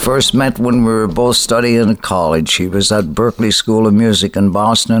first met when we were both studying at college. He was at Berklee School of Music in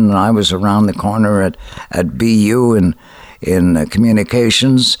Boston, and I was around the corner at BU in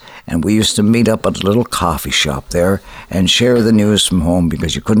communications, and we used to meet up at a little coffee shop there and share the news from home,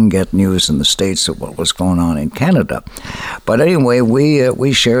 because you couldn't get news in the States of what was going on in Canada. But anyway,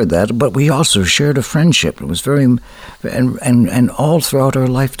 we shared that, but we also shared a friendship. It was very, and all throughout our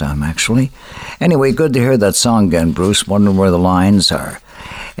lifetime, actually. Anyway, good to hear that song again, Bruce, Wondering Where the Lines Are.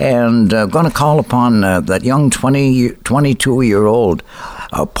 And going to call upon that young 22-year-old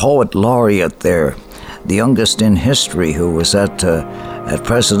poet laureate there, the youngest in history, who was at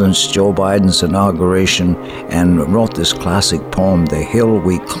President Joe Biden's inauguration and wrote this classic poem, The Hill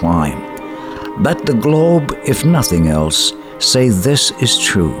We Climb. Let the globe, if nothing else, say this is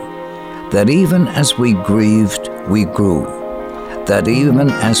true, that even as we grieved, we grew, that even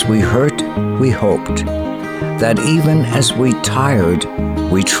as we hurt, we hoped, that even as we tired,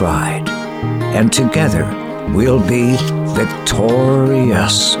 we tried, and together we'll be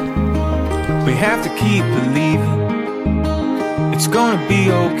victorious. We have to keep believing it's gonna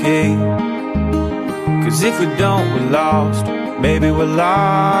be okay. 'Cause if we don't, we're lost. Maybe we're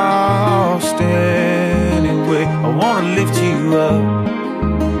lost anyway. I wanna lift you up,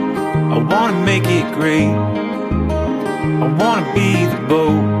 I wanna make it great. I wanna be the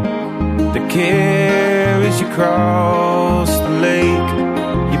boat that carries you across the lake.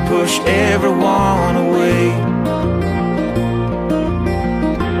 You push everyone away,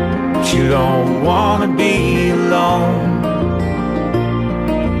 you don't wanna be alone.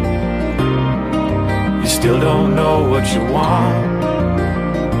 You still don't know what you want,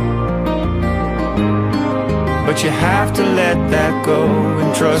 but you have to let that go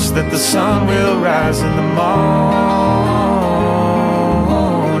and trust that the sun will rise in the morning.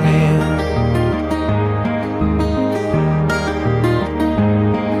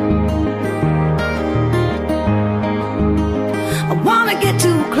 I wanna get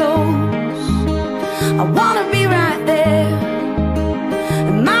too close, I wanna be right there.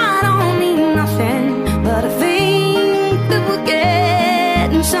 It might all mean nothing, but I think that we're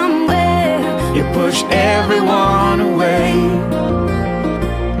getting somewhere. You push everyone away,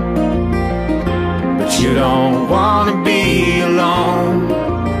 but you don't wanna be alone.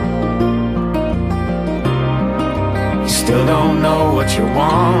 You still don't know what you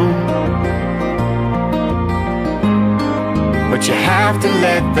want, but you have to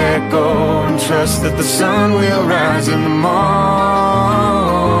let that go and trust that the sun will rise in the morning.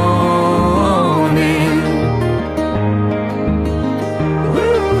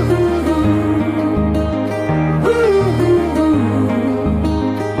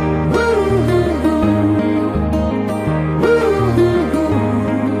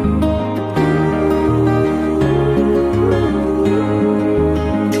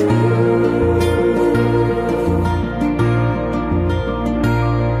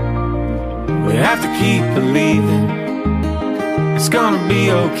 Keep believing it's gonna be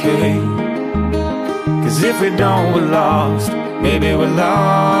okay. 'cause if we don't, we're lost. Maybe we're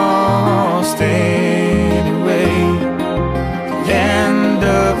lost anyway. End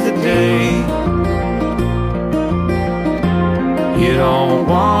of the day, you don't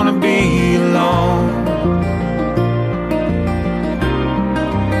wanna be alone.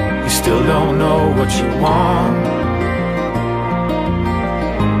 You still don't know what you want,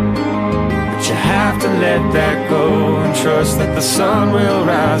 but you have to let that go and trust that the sun will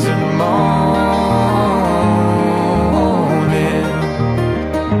rise in the morning.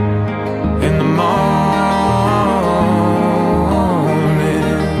 In the morning.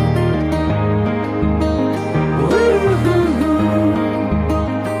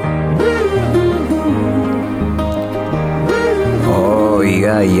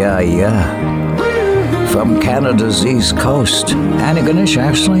 Yeah. From Canada's East Coast, Antigonish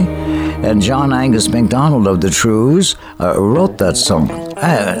actually, and John Angus MacDonald of the Trews wrote that song.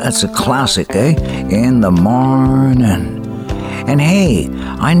 That's a classic, eh? In the morning. And hey,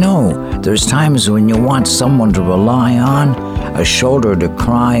 I know there's times when you want someone to rely on, a shoulder to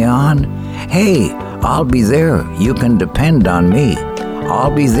cry on. Hey, I'll be there. You can depend on me.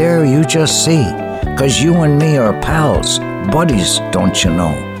 I'll be there, you just see. 'Cause you and me are pals, buddies, don't you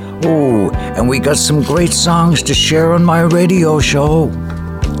know? Oh, and we got some great songs to share on my radio show.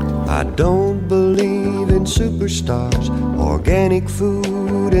 I don't believe in superstars, organic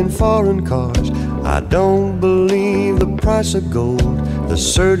food and foreign cars. I don't believe the price of gold, the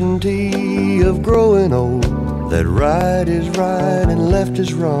certainty of growing old, that right is right and left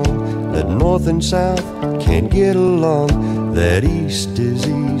is wrong, that north and south can't get along, that east is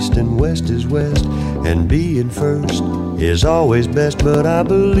east and west is west, and being first is always best. But I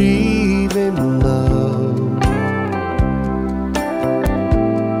believe in love,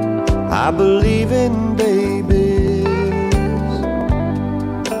 I believe in babies,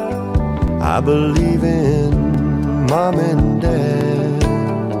 I believe in mom and dad,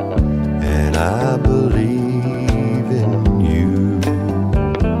 and I believe in you.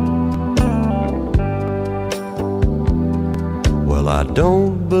 Well, I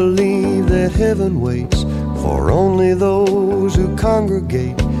don't believe that heaven waits for only those who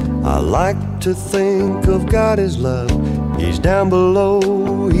congregate. I like to think of God as love. He's down below,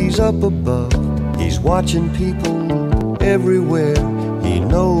 he's up above. He's watching people everywhere. He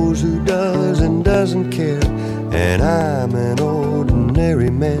knows who does and doesn't care. And I'm an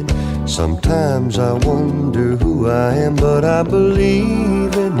ordinary man. Sometimes I wonder who I am, but I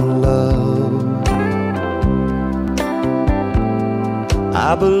believe in love.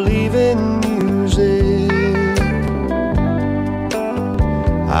 I believe in music,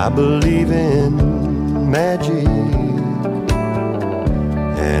 I believe in magic,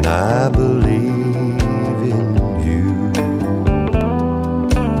 and I believe in you.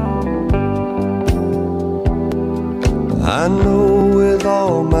 I know with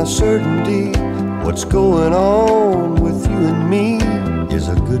all my certainty what's going on with you and me is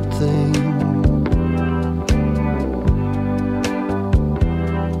a good thing.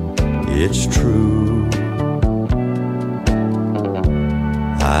 It's true,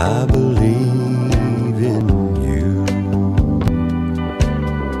 I believe in you.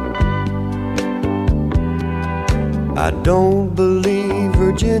 I don't believe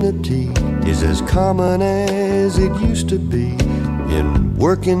virginity is as common as it used to be. In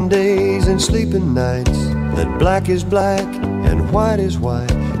working days and sleeping nights, that black is black and white is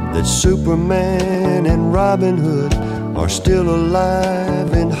white, that Superman and Robin Hood are still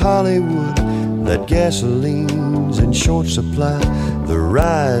alive in Hollywood, that gasoline's in short supply, the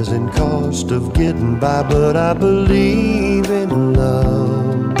rising cost of getting by. But I believe in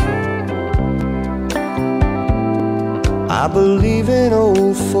love, I believe in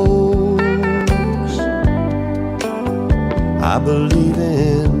old folks, I believe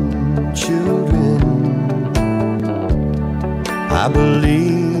in children, I believe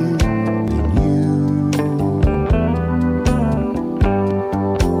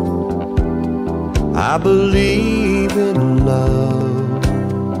I believe in love,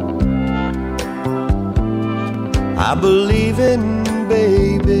 I believe in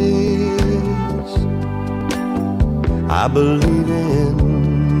babies, I believe in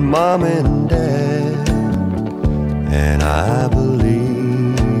mom and dad, and I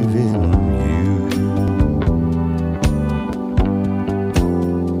believe in you.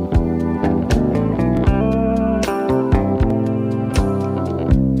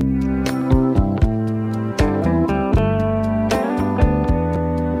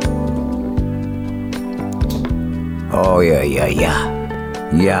 Oh,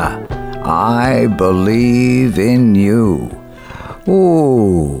 yeah. I believe in you.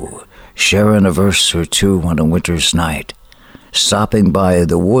 Ooh, sharing a verse or two on a winter's night, stopping by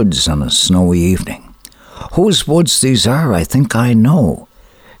the woods on a snowy evening. Whose woods these are, I think I know.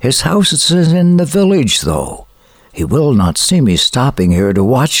 His house is in the village, though. He will not see me stopping here to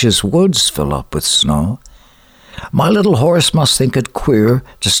watch his woods fill up with snow. My little horse must think it queer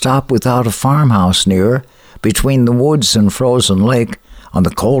to stop without a farmhouse near, between the woods and frozen lake, on the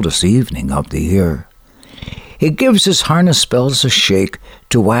coldest evening of the year. He gives his harness bells a shake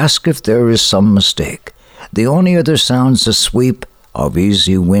to ask if there is some mistake. The only other sound's a sweep of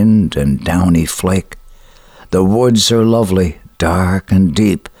easy wind and downy flake. The woods are lovely, dark and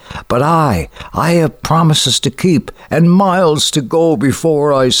deep, but I have promises to keep, and miles to go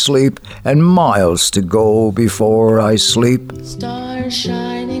before I sleep, and miles to go before I sleep. Stars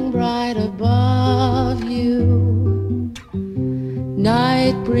shining bright above you.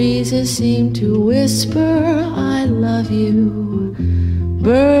 Night breezes seem to whisper, I love you.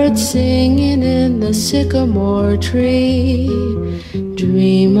 Birds singing in the sycamore tree.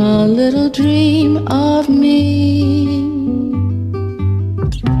 Dream a little dream of me.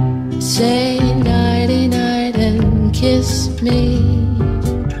 Say nighty-night and kiss me.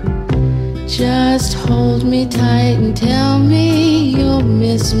 Just hold me tight and tell me you'll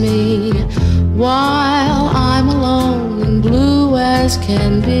miss me while I'm alone and blue as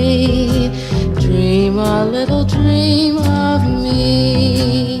can be. Dream a little dream of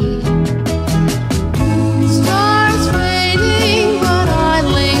me. Stars fading, but I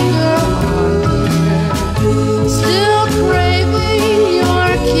linger on, dear, still craving your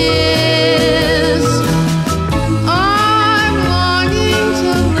kiss. I'm longing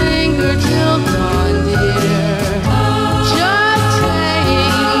to linger till dawn, dear, just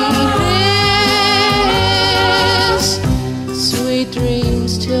saying this. Sweet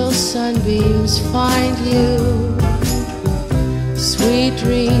dreams till sunbeams find you. Sweet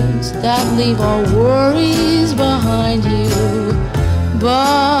dreams that leave all worries behind you.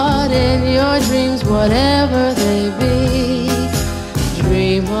 But in your dreams, whatever they be,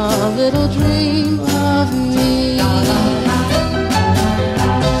 dream a little dream of me.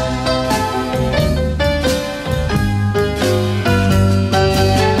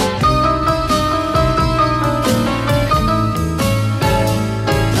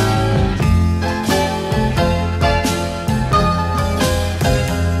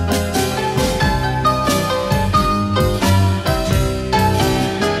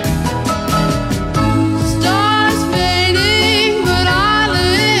 Stars fading, but I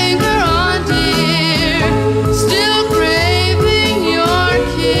linger on, dear, still craving your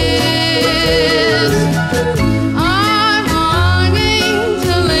kiss. I'm longing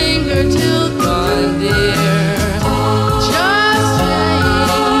to linger till dawn, dear, just saying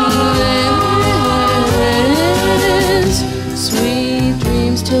this. Sweet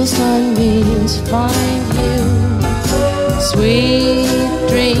dreams till sunbeams find you. Sweet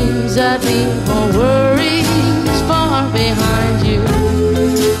dreams that leave all worries far behind you.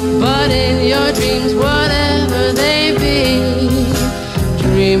 But in your dreams, whatever they be,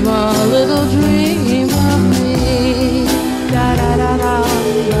 dream a little dream of me. Da da da da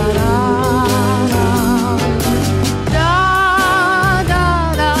da da. Da da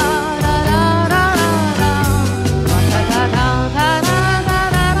da da da da da. Da da da da da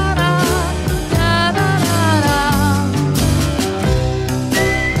da da da. Da da da da.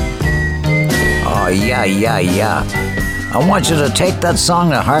 Oh, yeah. I want you to take that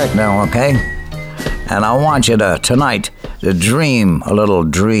song to heart now, okay? And I want you to, tonight, to dream a little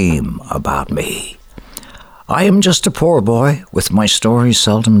dream about me. I am just a poor boy with my story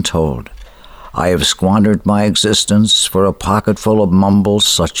seldom told. I have squandered my existence for a pocket full of mumbles,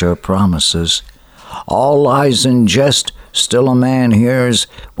 such are promises. All lies in jest, still a man hears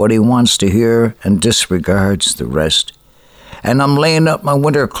what he wants to hear and disregards the rest. And I'm laying up my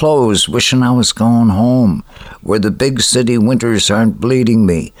winter clothes, wishing I was going home, where the big city winters aren't bleeding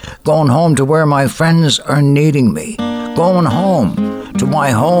me, going home to where my friends are needing me, going home to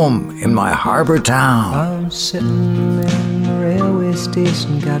my home in my harbor town. I'm sitting in the railway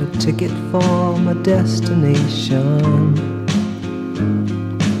station, got a ticket for my destination.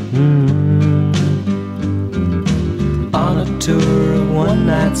 On a tour of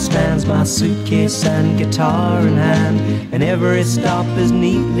one-night stands, my suitcase and guitar in hand, and every stop is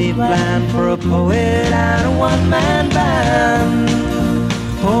neatly planned for a poet and a one-man band.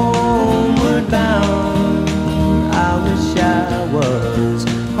 Homeward bound, I wish I was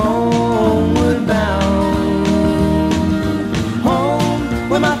homeward bound. Home,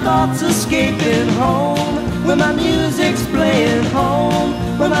 where my thoughts escaping, home, where my music's playing, home,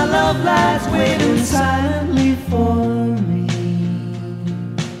 where my love lies waiting silently for me.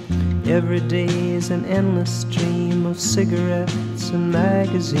 Every day is an endless stream of cigarettes and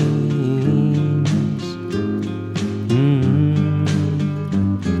magazines.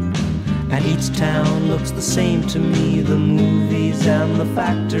 And each town looks the same to me, the movies and the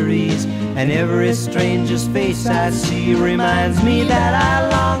factories. And every stranger's face I see reminds me that I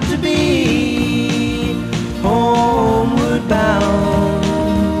long to be homeward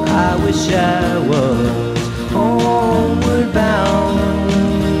bound. I wish I was homeward bound.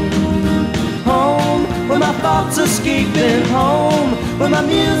 Home, where my thoughts escaping. Home, where my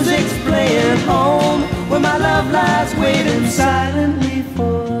music's playing. Home, where my love lies waiting silently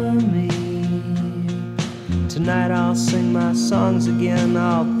for me. Tonight I'll sing my songs again.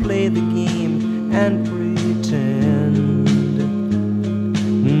 I'll play the game and pretend.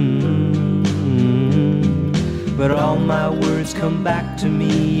 But all my words come back to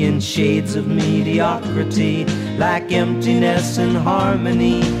me in shades of mediocrity, like emptiness and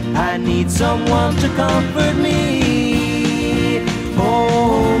harmony. I need someone to comfort me.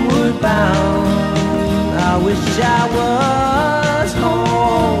 Homeward bound, I wish I was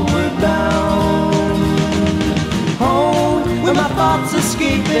homeward bound. Home, where my thoughts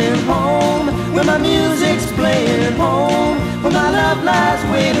escaping. Home, where my music's playing. Home, where my love lies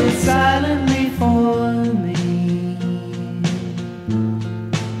waiting silently for me.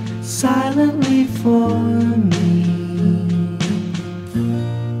 Silently for me.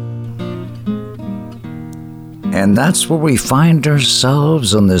 And that's where we find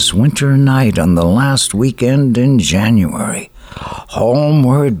ourselves on this winter night on the last weekend in January.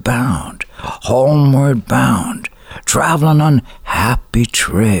 Homeward bound, traveling on happy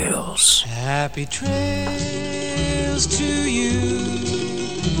trails. Happy trails to you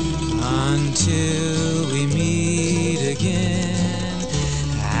until we meet again.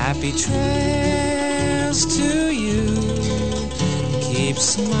 Happy trails to you. Keep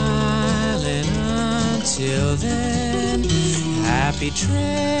smiling until then. Happy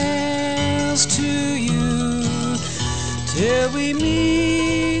trails to you till we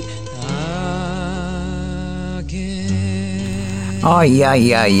meet again. Oh,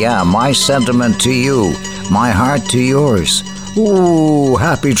 yeah. My sentiment to you, my heart to yours. Ooh,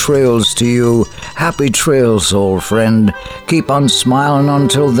 happy trails to you. Happy trails, old friend. Keep on smiling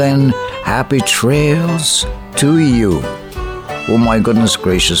until then. Happy trails to you. Oh my goodness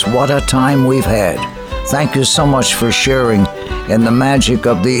gracious, what a time we've had. Thank you so much for sharing in the magic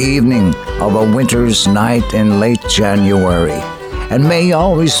of the evening of a winter's night in late January. And may you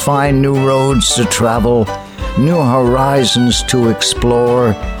always find new roads to travel, new horizons to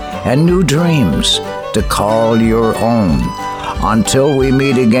explore, and new dreams to call your own. Until we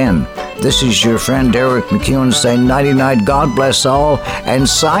meet again, this is your friend Eric MacEwen saying nighty-night, God bless all, and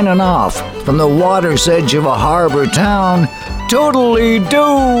signing off from the water's edge of a harbor town,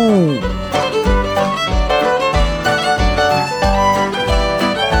 toodly-doo!